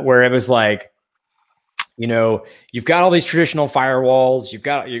 where it was like, you know, you've got all these traditional firewalls, you've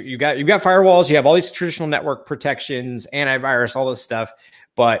got firewalls, you have all these traditional network protections, antivirus, all this stuff.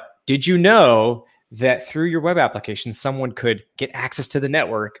 But did you know that through your web application, someone could get access to the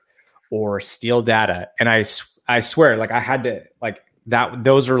network or steal data? And I swear, like I had to like that.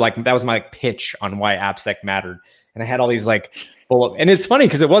 Those are like, that was my like, pitch on why AppSec mattered. And I had all these like, and it's funny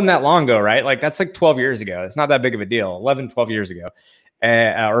because it wasn't that long ago, right? Like that's like 12 years ago. It's not that big of a deal. 11, 12 years ago,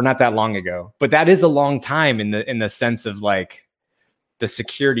 or not that long ago, but that is a long time in the sense of like the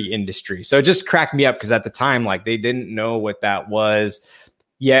security industry. So it just cracked me up because at the time, like they didn't know what that was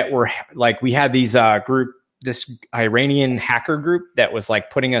yet. We're like, we had these this Iranian hacker group that was like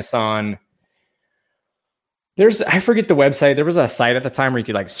putting us on. I forget the website. There was a site at the time where you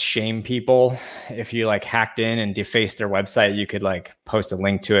could like shame people. If you like hacked in and defaced their website, you could like post a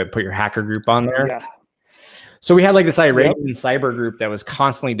link to it, put your hacker group on there. Yeah. So we had like this Iranian cyber group that was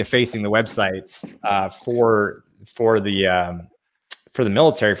constantly defacing the websites for the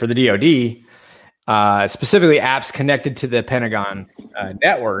military, for the DoD, specifically apps connected to the Pentagon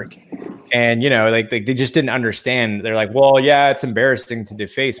network. And, you know, like they just didn't understand. They're like, well, yeah, it's embarrassing to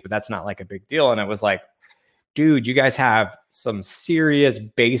deface, but that's not like a big deal. And it was like, dude, you guys have some serious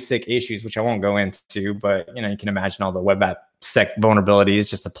basic issues, which I won't go into, but, you know, you can imagine all the web app sec vulnerabilities,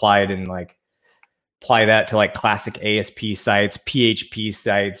 just apply that to like classic ASP sites, PHP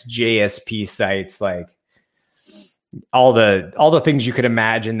sites, JSP sites, like all the things you could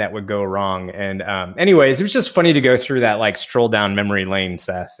imagine that would go wrong. And anyways, it was just funny to go through that, like stroll down memory lane,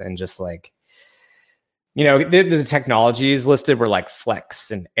 Seth, and just like, you know, the technologies listed were like Flex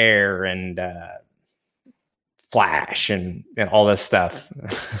and Air and Flash and all this stuff.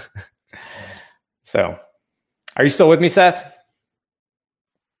 So are you still with me, Seth?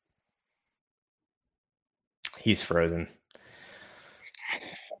 He's frozen.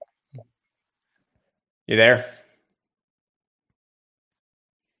 You there?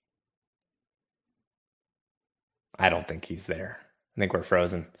 I don't think he's there. I think we're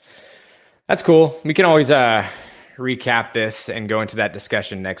frozen. That's cool. We can always recap this and go into that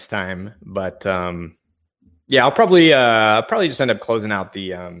discussion next time. But yeah, I'll probably just end up closing out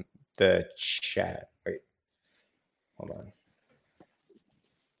the chat. Wait, hold on.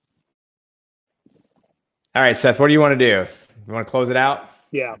 All right, Seth, what do you want to do? You want to close it out?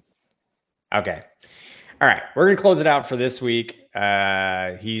 Yeah. Okay. All right, we're gonna close it out for this week.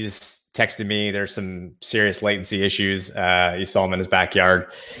 He's texted me. There's some serious latency issues. You saw him in his backyard.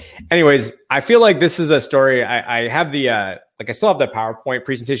 Anyways, I feel like this is a story. I have the like I still have the PowerPoint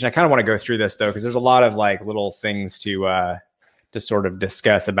presentation. I kind of want to go through this though, because there's a lot of like little things to sort of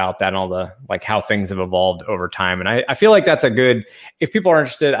discuss about that and all the like how things have evolved over time. And I feel like that's a good, if people are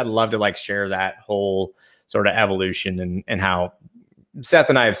interested, I'd love to like share that whole sort of evolution and how Seth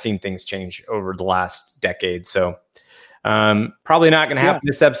and I have seen things change over the last decade. So probably not going to happen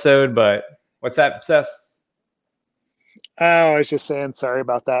this episode, but what's that, Seth? Oh, I was just saying, sorry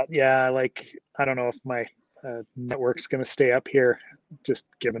about that. Yeah, like, I don't know if my network's going to stay up here, just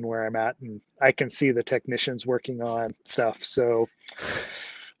given where I'm at. And I can see the technicians working on stuff. So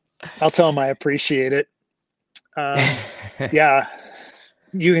I'll tell them I appreciate it. Yeah.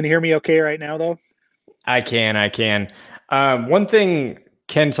 You can hear me okay right now, though? I can. One thing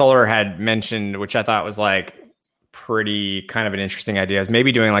Ken Toller had mentioned, which I thought was like pretty kind of an interesting idea, is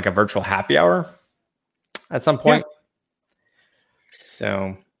maybe doing like a virtual happy hour at some point. Yeah.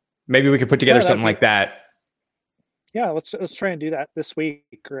 So maybe we could put together something like that. Yeah, let's try and do that this week,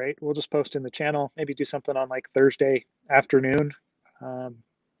 right? We'll just post in the channel, maybe do something on like Thursday afternoon.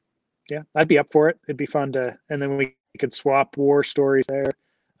 Yeah, I'd be up for it. It'd be fun and then we could swap war stories there.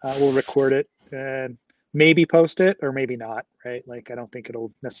 We'll record it and maybe post it or maybe not, right? Like, I don't think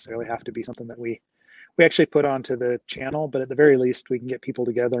it'll necessarily have to be something that we actually put onto the channel, but at the very least we can get people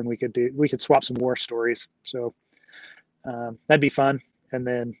together and we could swap some war stories. So that'd be fun. And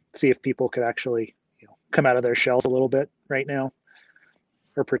then see if people could actually, come out of their shells a little bit right now,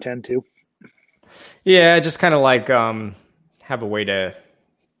 or pretend to. Yeah, just kind of like have a way to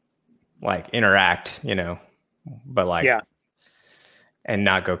like interact, but like and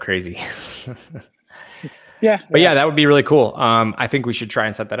not go crazy. Yeah. But yeah, that would be really cool. I think we should try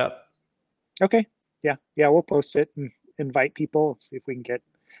and set that up. Okay. Yeah. We'll post it and invite people, see if we can get,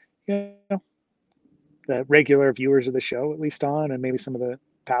 the regular viewers of the show at least on, and maybe some of the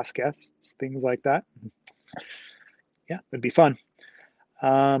past guests, things like that. Yeah, it'd be fun.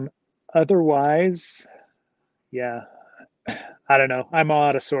 Otherwise, yeah, I don't know. I'm all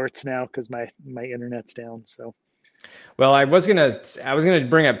out of sorts now because my internet's down. So, well, I was gonna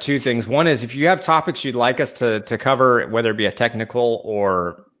bring up two things. One is if you have topics you'd like us to cover, whether it be a technical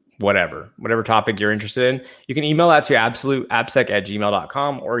or whatever topic you're interested in, you can email that to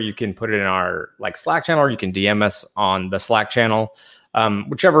absoluteabsec@gmail.com, or you can put it in our like Slack channel, or you can DM us on the Slack channel,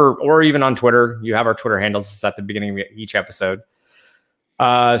 whichever, or even on Twitter. You have our Twitter handles. It's at the beginning of each episode.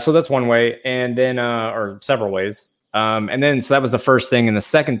 So that's one way, and then or several ways. And then so that was the first thing, and the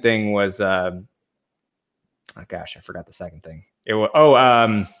second thing was oh gosh, I forgot the second thing. It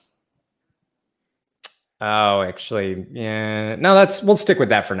was actually, yeah. No, we'll stick with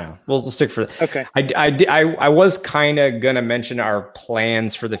that for now. We'll stick for. Okay. I was kind of gonna mention our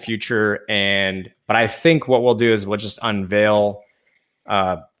plans for the future, but I think what we'll do is we'll just unveil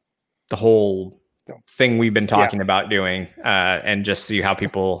the whole thing we've been talking about doing, and just see how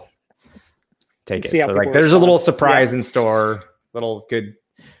people take it. So like, there's a little surprise in store, little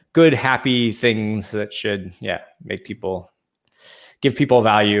good, happy things that should, make people, give people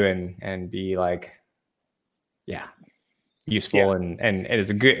value and be like, useful and it is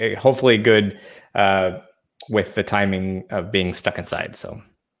a good, hopefully good, with the timing of being stuck inside. So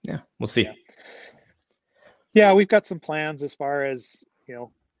we'll see. Yeah, we've got some plans as far as,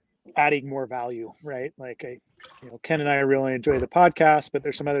 adding more value, right? Like Ken and I really enjoy the podcast, but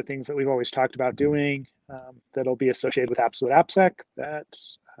there's some other things that we've always talked about doing that'll be associated with Absolute AppSec that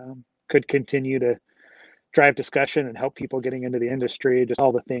could continue to drive discussion and help people getting into the industry, just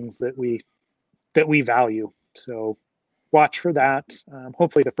all the things that we value. So watch for that.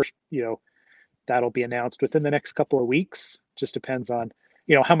 Hopefully the first, that'll be announced within the next couple of weeks. Just depends on,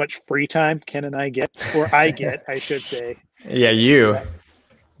 how much free time Ken and I get, or I get, I should say. Yeah, you're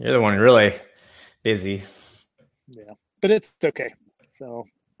the one really busy. Yeah, but it's okay. So,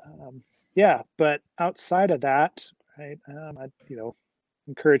 but outside of that, right, I,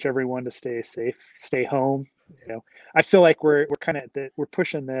 encourage everyone to stay safe, stay home. I feel like we're kind of we're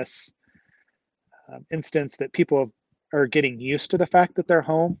pushing this instance that people are getting used to the fact that they're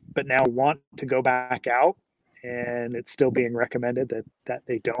home, but now want to go back out, and it's still being recommended that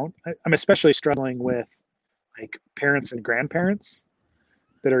they don't. I'm especially struggling with like parents and grandparents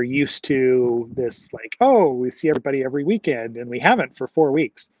that are used to this, like, oh, we see everybody every weekend, and we haven't for 4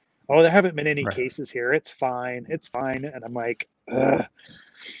 weeks. Oh, there haven't been any cases here. It's fine. And I'm like, ugh.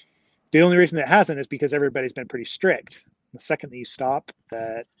 The only reason it hasn't is because everybody's been pretty strict. The second that you stop,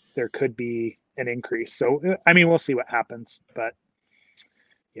 that there could be an increase. So, I mean, we'll see what happens, but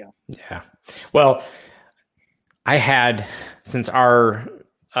yeah. Well, I had, since our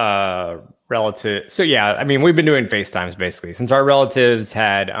relative, so I mean, we've been doing FaceTimes basically since our relatives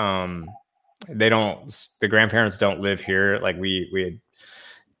had, the grandparents don't live here. Like we had,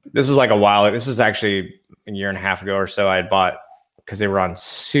 this was like a while, this was actually a year and a half ago or so. I had bought, because they were on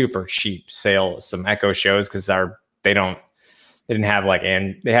super cheap sale, some Echo shows, because they didn't have like,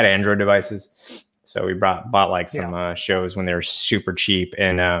 and they had Android devices. So we bought like some shows when they were super cheap.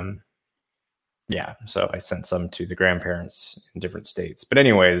 And so I sent some to the grandparents in different states. But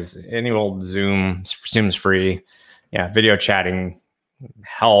anyways, any old Zoom's free. Yeah, video chatting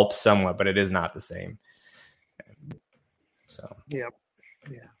helps somewhat, but it is not the same. So yeah.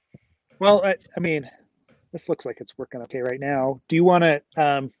 Well, I mean, this looks like it's working okay right now. Do you want to,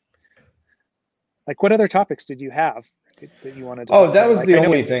 like, what other topics did you have that you wanted to? Oh, that was the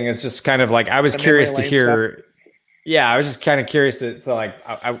only thing. It's just kind of like, I was curious to hear. Stuff. Yeah, I was just kind of curious to like,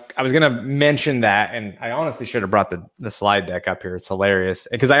 I was going to mention that, and I honestly should have brought the slide deck up here. It's hilarious.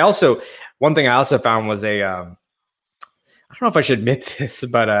 Because one thing I also found was I don't know if I should admit this,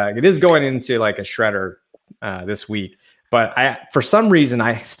 but it is going into like a shredder this week. But for some reason,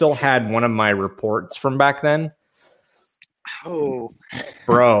 I still had one of my reports from back then. Oh,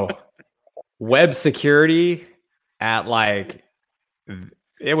 bro, web security at like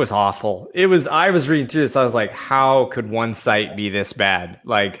It was awful. I was reading through this. I was like, how could one site be this bad?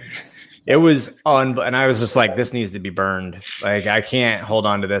 Like, it was and I was just like, this needs to be burned. Like, I can't hold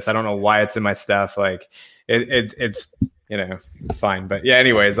on to this. I don't know why it's in my stuff. Like, it's, it's fine. But yeah,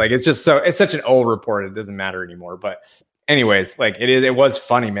 anyways, like, it's such an old report. It doesn't matter anymore. But anyways, like, it was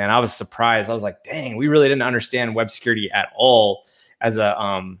funny, man. I was surprised. I was like, dang, we really didn't understand web security at all as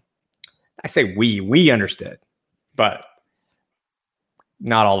I say we understood, but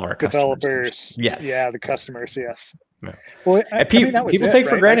not all of our developers. Yes. Yeah, the customers. Yes. Yeah. Well, people take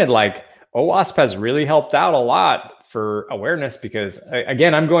for granted, like, OWASP has really helped out a lot for awareness because,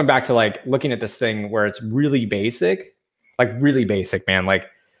 again, I'm going back to like looking at this thing where it's really basic, man. Like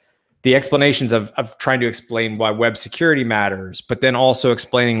the explanations of trying to explain why web security matters, but then also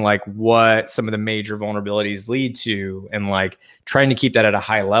explaining like what some of the major vulnerabilities lead to and like trying to keep that at a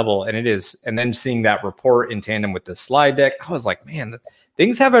high level. And then seeing that report in tandem with the slide deck, I was like, man,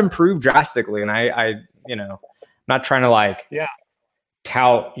 things have improved drastically. And I not trying to like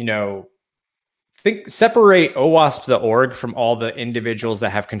tout, separate OWASP.org from all the individuals that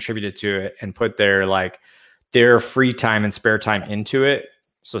have contributed to it and put their free time and spare time into it.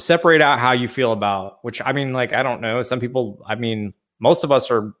 So separate out how you feel about, which, I mean, like, I don't know. Some people, I mean, most of us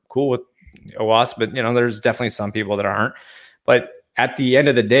are cool with OWASP, but there's definitely some people that aren't. But at the end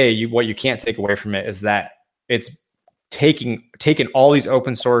of the day, what you can't take away from it is that it's taken all these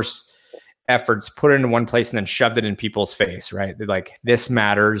open source efforts, put it into one place, and then shoved it in people's face, right? They're like, this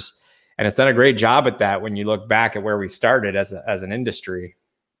matters. And it's done a great job at that when you look back at where we started as an industry.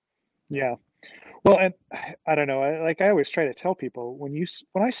 Yeah. Well, and I don't know, I always try to tell people when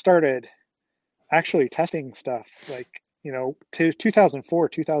I started actually testing stuff, like, to 2004,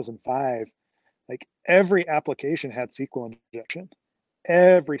 2005, like every application had SQL injection,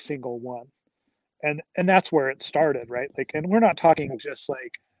 every single one. And that's where it started, right? Like, and we're not talking just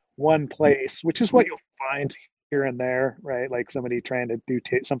like one place, which is what you'll find here and there, right? Like somebody trying to do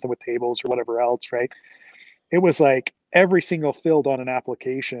something with tables or whatever else, right? It was like every single field on an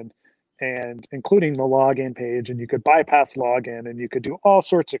application, and including the login page, and you could bypass login and you could do all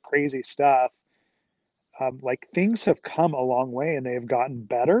sorts of crazy stuff. Like things have come a long way and they have gotten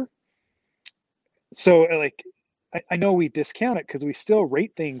better. So like, I know we discount it because we still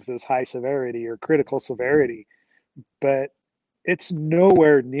rate things as high severity or critical severity, but it's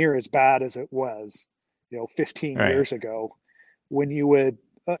nowhere near as bad as it was, 15 years ago when you would,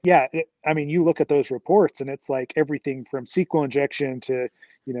 I mean, you look at those reports and it's like everything from SQL injection to,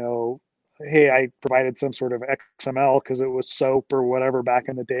 hey, I provided some sort of XML because it was SOAP or whatever back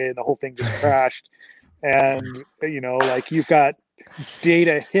in the day, and the whole thing just crashed. And, like you've got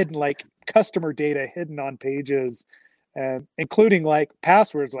data hidden, like customer data hidden on pages, and including like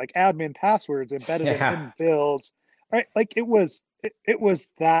passwords, like admin passwords embedded in hidden fields. Right? Like it was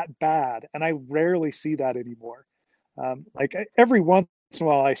that bad, and I rarely see that anymore. Like every once in a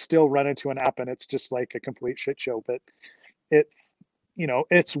while, I still run into an app and it's just like a complete shit show, but it's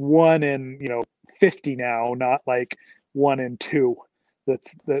it's 1 in 50 now, not like 1 in 2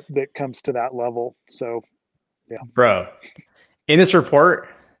 that comes to that level. So yeah, bro, in this report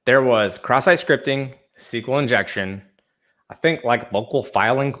there was cross-site scripting, SQL injection, I think like local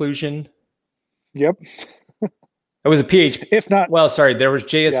file inclusion. Yep. It was a PHP. If not, well, sorry, there was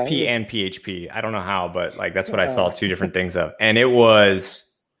JSP and PHP. I don't know how, but like that's what I saw 2 different things of, and it was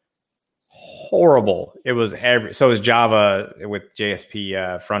horrible. It was so it was Java with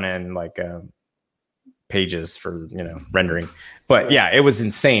JSP front end like pages for rendering. But yeah, it was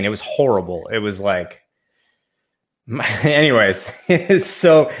insane. It was horrible. It was like, anyways, it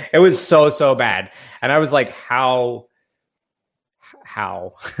was so bad, and I was like, how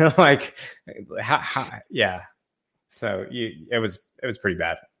like how yeah. So it was pretty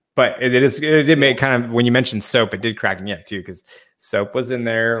bad. But it did make kind of, when you mentioned SOAP, it did crack me up too, because SOAP was in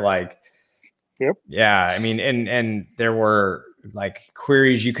there, like. Yep. Yeah, I mean, and there were like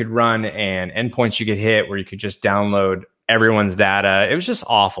queries you could run and endpoints you could hit where you could just download everyone's data. It was just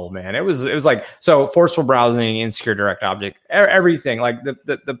awful, man. It was like, so forceful browsing, insecure direct object, everything. Like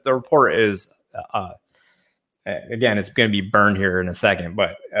the report is, again, it's going to be burned here in a second.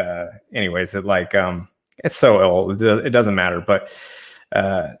 But anyways, it's so old. It doesn't matter. But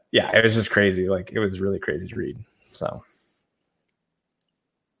yeah, it was just crazy. Like it was really crazy to read. So.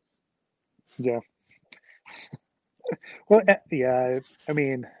 Yeah. Well, yeah, I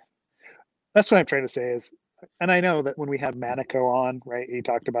mean, that's what I'm trying to say is, and I know that when we had Manico on, right, he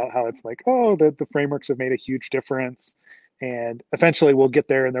talked about how it's like, oh, the frameworks have made a huge difference, and eventually we'll get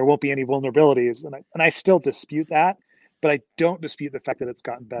there and there won't be any vulnerabilities. And I still dispute that, but I don't dispute the fact that it's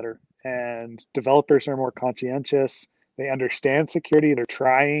gotten better, and developers are more conscientious. they understand security, they're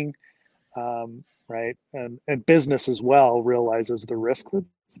trying, right? And business as well realizes the risk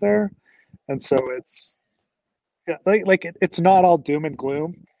that's there. And so it's it's not all doom and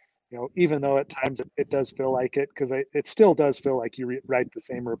gloom, even though at times it does feel like it, because it still does feel like you write the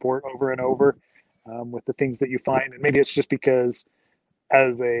same report over and over with the things that you find. And maybe it's just because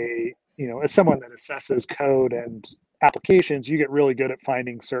as as someone that assesses code and applications, you get really good at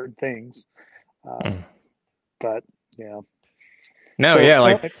finding certain things. But yeah. No, So, yeah,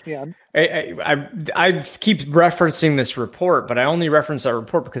 like yeah. I keep referencing this report, but I only reference that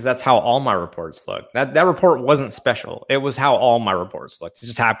report because that's how all my reports look. That report wasn't special. It was how all my reports looked. It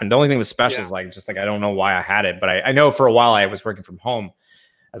just happened. The only thing that was special is I don't know why I had it, but I know for a while I was working from home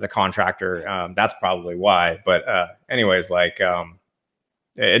as a contractor. That's probably why. But anyways,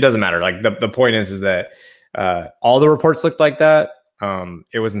 it doesn't matter. Like the point is that all the reports looked like that.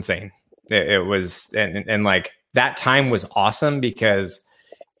 It was insane. It was and like that time was awesome because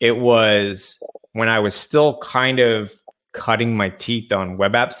it was when I was still kind of cutting my teeth on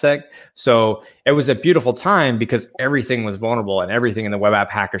web AppSec. So it was a beautiful time because everything was vulnerable and everything in the Web App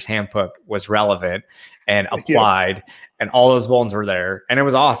Hackers Handbook was relevant and applied, and all those vulns were there, and it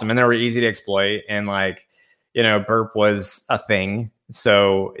was awesome, and they were easy to exploit, and burp was a thing.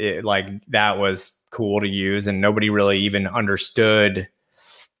 So that was cool to use, and nobody really even understood.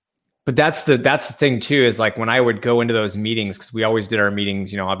 But that's the thing too, is when I would go into those meetings, because we always did our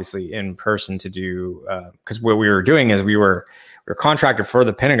meetings, obviously in person to do, because what we were doing is we were contracted for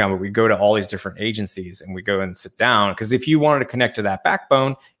the Pentagon, but we go to all these different agencies and we go and sit down, because if you wanted to connect to that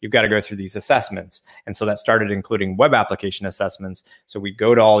backbone, you've got to go through these assessments. And so that started including web application assessments. So we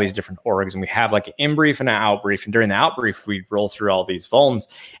go to all these different orgs and we have an in-brief and an out-brief. And during the out-brief, we'd roll through all these vulns,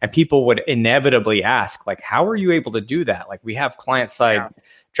 and people would inevitably ask, how are you able to do that? We have client-side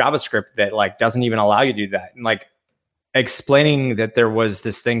JavaScript that doesn't even allow you to do that. And explaining that there was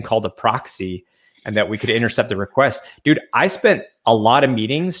this thing called a proxy and that we could intercept the request. Dude, I spent a lot of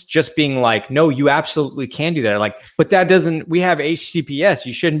meetings just being no, you absolutely can do that. But that doesn't, we have HTTPS.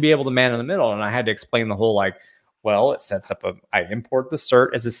 You shouldn't be able to man in the middle. And I had to explain the whole, well, it sets up I import the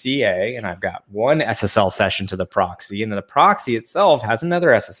cert as a CA, and I've got one SSL session to the proxy, and then the proxy itself has another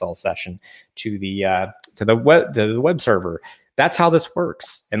SSL session to the web server. That's how this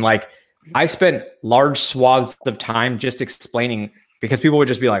works. And I spent large swaths of time just explaining, because people would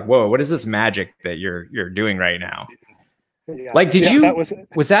just be whoa, what is this magic that you're doing right now? Yeah.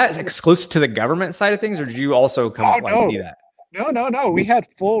 Was that exclusive to the government side of things, or did you also come to see that? No. We had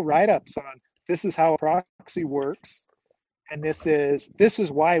full write-ups on this is how a proxy works, and this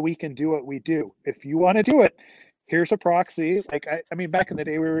is why we can do what we do. If you want to do it, here's a proxy. I mean, back in the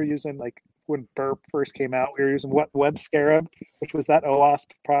day, we were using when Burp first came out, we were using Web Scarab, which was that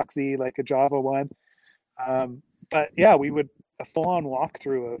OWASP proxy, a Java one. But yeah, we would a full-on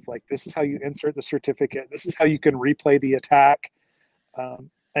walkthrough of this is how you insert the certificate. This is how you can replay the attack,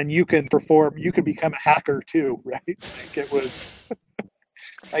 and you can become a hacker too, right? It was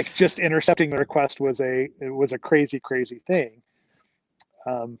just intercepting the request was a crazy thing.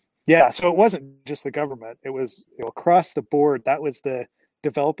 Yeah, so it wasn't just the government; it was across the board. That was the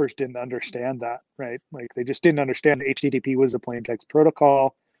developers didn't understand that, right? They just didn't understand HTTP was a plain text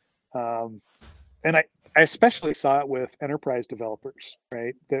protocol. And I especially saw it with enterprise developers,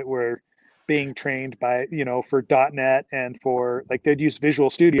 right? That were being trained by, for .NET and for they'd use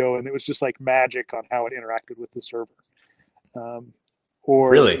Visual Studio, and it was just magic on how it interacted with the server. Or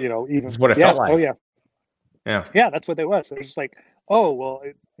really, even that's what it felt like. Oh yeah. Yeah, that's what it was. It was just oh well,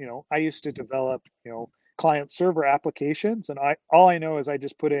 I used to develop client server applications, and all I know is I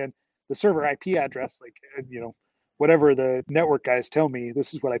just put in the server IP address, whatever the network guys tell me,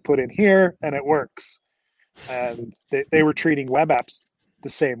 this is what I put in here, and it works. And they were treating web apps the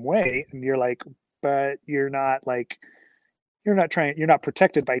same way, and you're but you're not you're not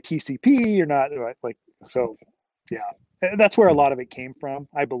protected by TCP, you're not so yeah, that's where a lot of it came from,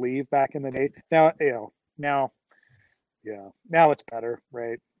 I believe, back in the day. Now it's better,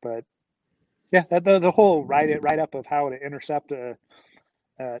 right? But yeah, the whole write up of how to intercept a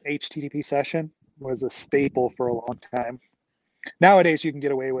HTTP session was a staple for a long time. Nowadays, you can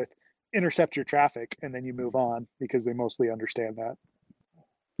get away with intercept your traffic and then you move on because they mostly understand that.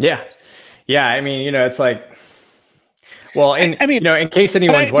 Yeah. I mean, it's well, in case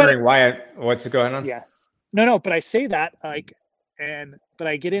anyone's wondering what's going on. Yeah, no, but I say that but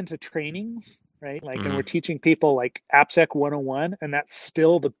I get into trainings, right? And we're teaching people AppSec 101, and that's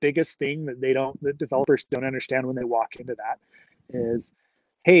still the biggest thing that the developers don't understand when they walk into that is,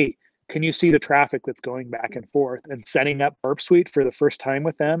 hey, can you see the traffic that's going back and forth? And setting up Burp Suite for the first time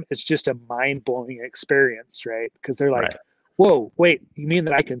with them, it's just a mind-blowing experience, right? Because they're like, Right. whoa, wait, you mean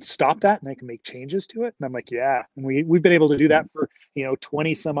that I can stop that and I can make changes to it? And I'm like, yeah. And we've been able to do that for,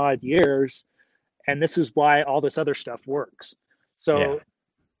 20 some odd years. And this is why all this other stuff works. So, Yeah.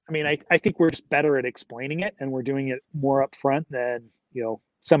 I mean, I think we're just better at explaining it, and we're doing it more upfront than,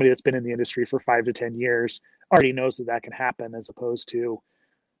 somebody that's been in the industry for 5 to 10 years already knows that can happen, as opposed to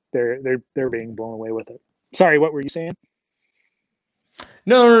they're being blown away with it. Sorry, what were you saying?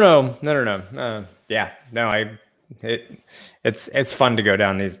 No. Yeah, no, it's fun to go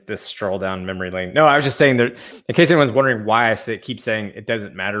down this stroll down memory lane. No, I was just saying that in case anyone's wondering why keep saying it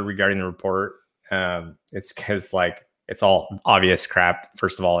doesn't matter regarding the report. It's because like it's all obvious crap.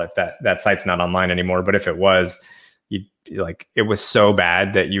 First of all, if that site's not online anymore, but if it was, it was so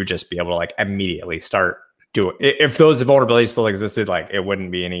bad that you would just be able to like immediately start doing. If those vulnerabilities still existed, like it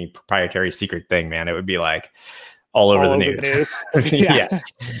wouldn't be any proprietary secret thing, man. It would be like all over the news. Yeah.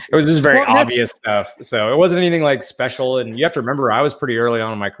 It was just very obvious stuff. So it wasn't anything like special. And you have to remember, I was pretty early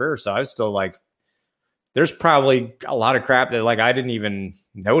on in my career, so I was still like, there's probably a lot of crap that like I didn't even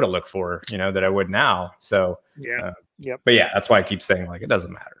know to look for, that I would now. So But yeah, that's why I keep saying like it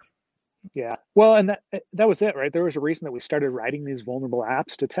doesn't matter. Yeah. Well, and that was it, right? There was a reason that we started writing these vulnerable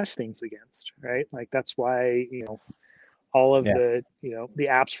apps to test things against, right? Like that's why, all of the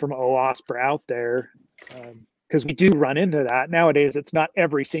apps from OWASP are out there. Because we do run into that. Nowadays, it's not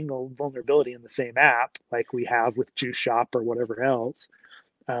every single vulnerability in the same app like we have with Juice Shop or whatever else.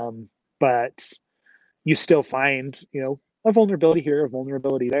 But you still find, a vulnerability here, a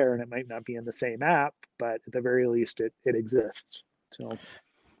vulnerability there, and it might not be in the same app, but at the very least, it exists. So.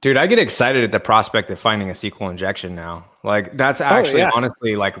 Dude, I get excited at the prospect of finding a SQL injection now. Like that's actually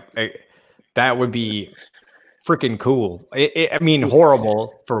honestly like that would be freaking cool. I mean,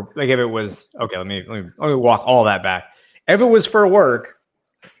 horrible for like if it was okay. Let me walk all that back. If it was for work,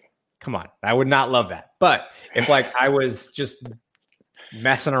 come on, I would not love that. But if like I was just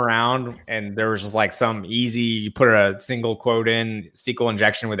messing around and there was just like some easy, you put a single quote in SQL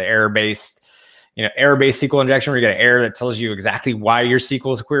injection with an error-based SQL injection where you get an error that tells you exactly why your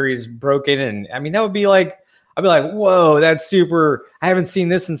SQL query is broken. And I mean, that would be like, I'd be like, whoa, that's super. I haven't seen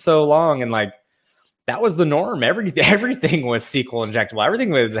this in so long. And like, that was the norm. Everything was SQL injectable.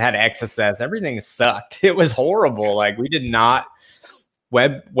 Everything had XSS. Everything sucked. It was horrible. Like we did not,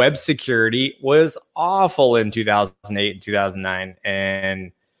 web security was awful in 2008 and 2009.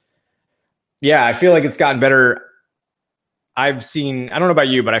 And yeah, I feel like it's gotten better. I've seen, I don't know about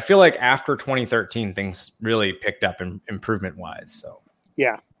you, but I feel like after 2013, things really picked up improvement wise. So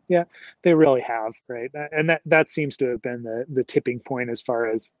yeah, they really have, right? And that seems to have been the tipping point as far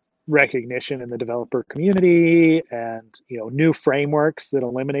as recognition in the developer community and, new frameworks that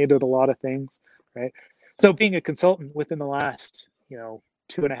eliminated a lot of things, right? So being a consultant within the last,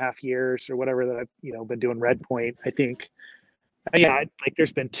 2.5 years or whatever that I've, been doing Redpoint, I think, like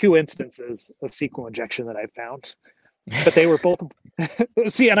there's been 2 instances of SQL injection that I've found. But they were both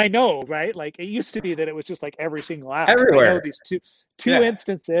see, and I know, right? Like it used to be that it was just like every single app. Everywhere. I know these two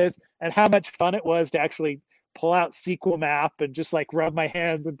instances, and how much fun it was to actually pull out SQL map and just like rub my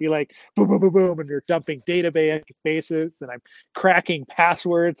hands and be like boom, boom, boom, boom, and you're dumping databases and I'm cracking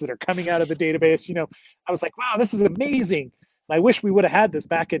passwords that are coming out of the database. I was like, wow, this is amazing. I wish we would have had this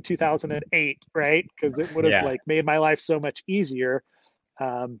back in 2008, right? Because it would have like made my life so much easier.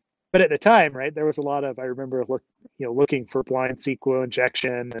 But at the time, right, there was a lot of, I remember looking for blind SQL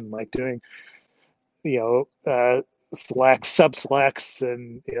injection and like doing, selects, subselects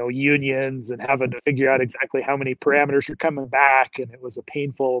and, unions and having to figure out exactly how many parameters are coming back. And it was a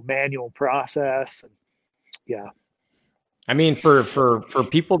painful manual process. And yeah. I mean, for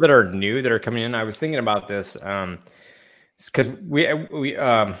people that are new, that are coming in, I was thinking about this because we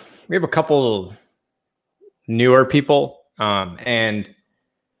have a couple newer people and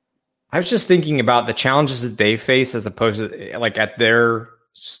I was just thinking about the challenges that they face as opposed to like at their,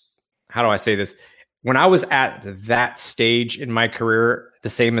 how do I say this? When I was at that stage in my career, the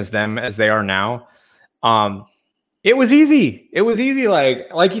same as them as they are now, it was easy. It was easy.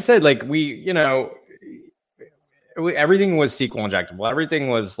 Like you said, like everything was SQL injectable. Everything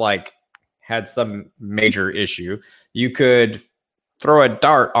was like, had some major issue. You could throw a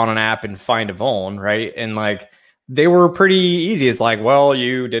dart on an app and find a vuln, right? And like, they were pretty easy. It's like, well,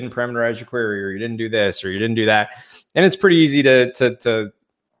 you didn't parameterize your query, or you didn't do this, or you didn't do that, and it's pretty easy to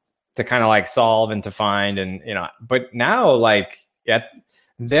kind of like solve and to find, and But now, like at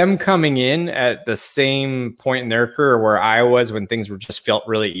them coming in at the same point in their career where I was when things were just felt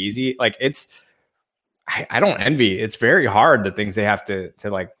really easy, like it's I don't envy. It's very hard, the things they have to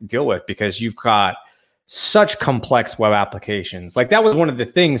like deal with, because you've got such complex web applications. Like that was one of the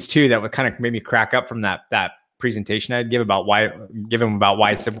things too that would kind of made me crack up from that presentation I'd give about why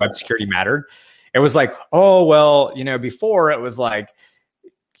some web security mattered. It was like, oh, well, before it was like,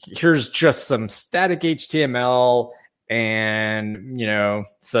 here's just some static HTML and,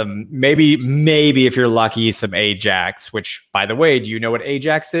 some maybe if you're lucky, some Ajax, which, by the way, do you know what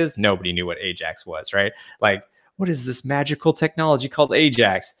Ajax is? Nobody knew what Ajax was, right? Like, what is this magical technology called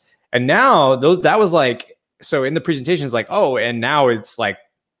Ajax? And now that was like, so in the presentation is like, oh, and now it's like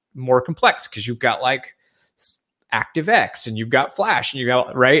more complex because you've got like ActiveX and you've got Flash and you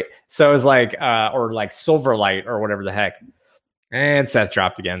got, right? So it's like, or like Silverlight or whatever the heck. And Seth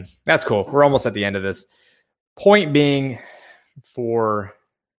dropped again. That's cool. We're almost at the end of this. Point being, for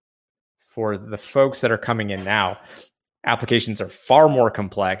the folks that are coming in now, applications are far more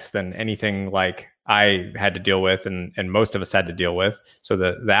complex than anything like I had to deal with and most of us had to deal with. So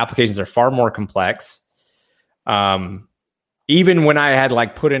the applications are far more complex. Even when I had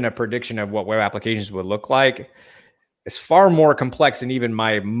like put in a prediction of what web applications would look like, it's far more complex than even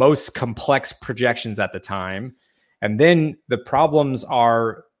my most complex projections at the time. And then the problems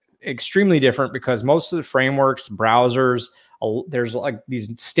are extremely different because most of the frameworks, browsers, there's like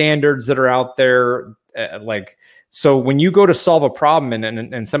these standards that are out there. So when you go to solve a problem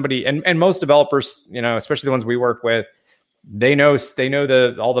and somebody, and most developers, especially the ones we work with, they know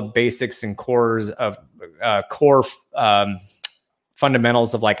all the basics and cores of core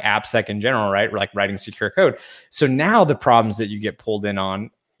fundamentals of like AppSec in general, right? Like writing secure code. So now the problems that you get pulled in on,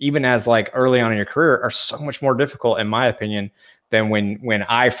 even as like early on in your career, are so much more difficult, in my opinion, than when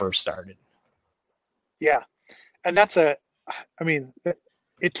I first started. Yeah. And it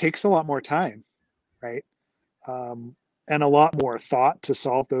takes a lot more time, right? And a lot more thought to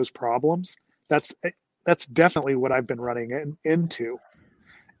solve those problems. That's definitely what I've been running into.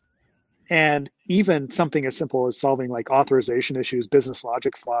 And even something as simple as solving like authorization issues, business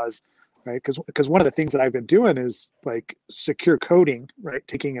logic flaws, right? Because one of the things that I've been doing is like secure coding, right?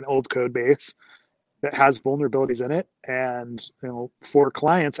 Taking an old code base that has vulnerabilities in it, and for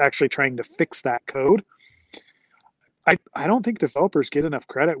clients actually trying to fix that code. I don't think developers get enough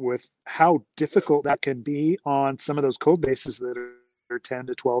credit with how difficult that can be on some of those code bases that are 10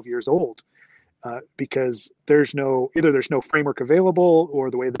 to 12 years old, because there's no framework available, or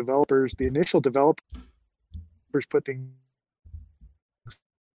the way the initial developers put things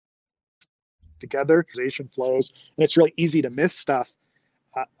together, flows, and it's really easy to miss stuff.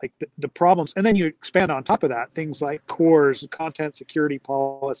 Like the problems, and then you expand on top of that, things like cores, content security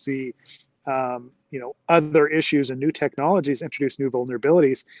policy, other issues and new technologies introduce new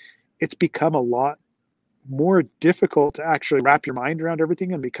vulnerabilities. It's become a lot more difficult to actually wrap your mind around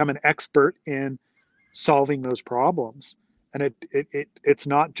everything and become an expert in solving those problems. And it's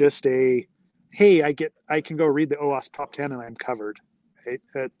not just a, hey, I can go read the OWASP top 10 and I'm covered. Right?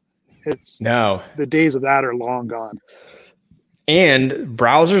 No, the days of that are long gone. And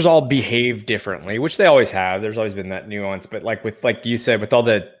browsers all behave differently, which they always have. There's always been that nuance, but like you said, with all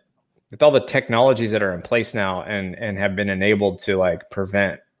the technologies that are in place now and have been enabled to like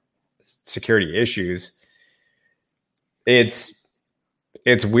prevent security issues, it's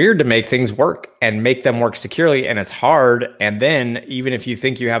weird to make things work and make them work securely, and it's hard. And then even if you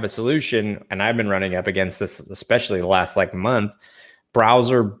think you have a solution, and I've been running up against this, especially the last like month,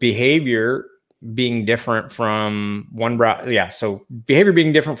 browser behavior being different from one browser. Yeah. So behavior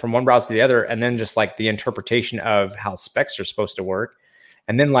being different from one browser to the other. And then just like the interpretation of how specs are supposed to work.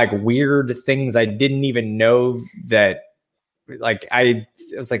 And then like weird things I didn't even know that, like, I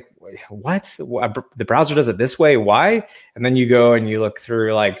was like, what? The browser does it this way. Why? And then you go and you look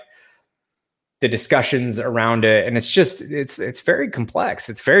through like the discussions around it. And it's just, it's very complex.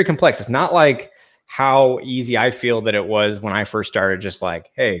 It's very complex. It's not like how easy I feel that it was when I first started, just like,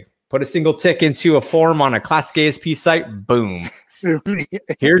 hey, put a single tick into a form on a classic ASP site. Boom.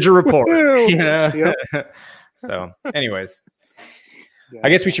 Here's your report. Yep. So anyways, yes. I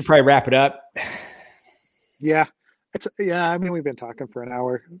guess we should probably wrap it up. Yeah. We've been talking for an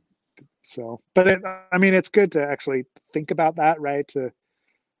hour. So, but it's good to actually think about that, right? To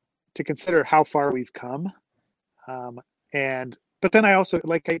consider how far we've come. But then I also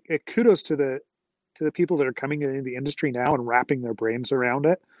kudos to the people that are coming into the industry now and wrapping their brains around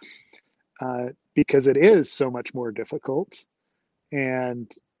it, because it is so much more difficult. And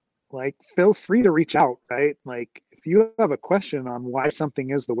like, feel free to reach out, right? Like, if you have a question on why something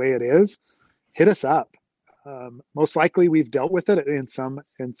is the way it is, hit us up. Most likely we've dealt with it in some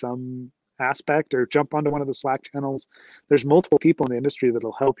aspect, or jump onto one of the Slack channels. There's multiple people in the industry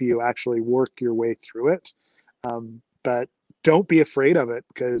that'll help you actually work your way through it. But don't be afraid of it,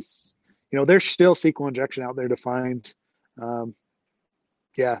 because there's still SQL injection out there to find. And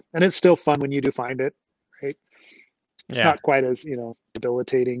it's still fun when you do find it, right? It's not quite as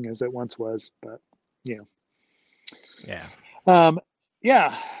debilitating as it once was, but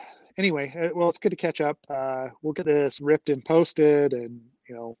anyway, well, it's good to catch up. We'll get this ripped and posted, and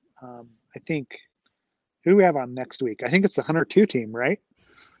I think, who do we have on next week? I think it's the Hunter 2 team, right?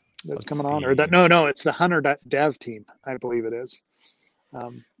 That's coming on, or that? No, it's the Hunter.dev team, I believe it is.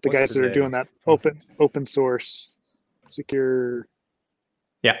 The guys that are doing that open source secure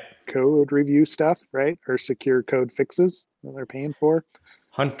code review stuff, right? Or secure code fixes that they're paying for.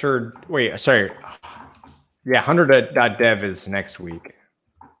 Hunter.dev is next week.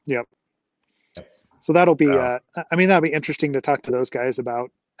 Yep. So that'll be, that'll be interesting to talk to those guys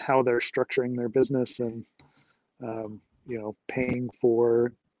about how they're structuring their business and, paying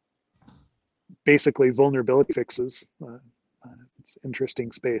for basically vulnerability fixes. It's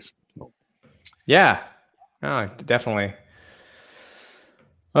interesting space. Yeah, no, definitely.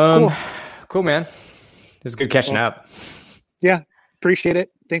 Cool, man. It was good catching up. Yeah, appreciate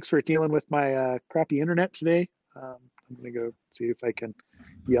it. Thanks for dealing with my crappy internet today. I'm gonna go see if I can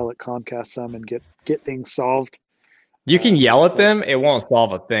yell at Comcast some and get things solved. You can yell at them; it won't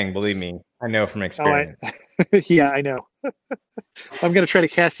solve a thing. Believe me, I know from experience. I know. I'm gonna try to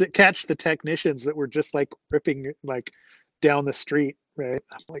catch the technicians that were just like ripping down the street. Right?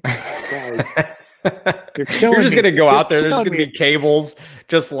 I'm like, guys. You're just gonna go out there. There's gonna be cables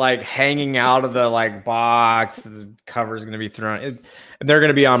just hanging out of the box. The cover's gonna be thrown. And they're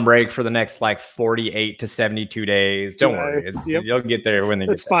gonna be on break for the next 48 to 72 days. Don't worry, you'll get there when they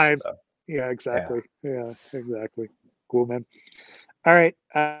get. It's fine. So. Yeah, exactly. Yeah, exactly. Cool, man. All right.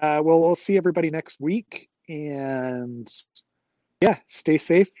 Well, we'll see everybody next week, and stay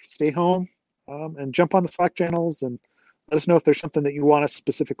safe, stay home, and jump on the Slack channels and let us know if there's something that you want us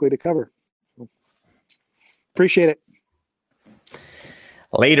specifically to cover. Appreciate it.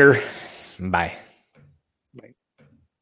 Later. Bye.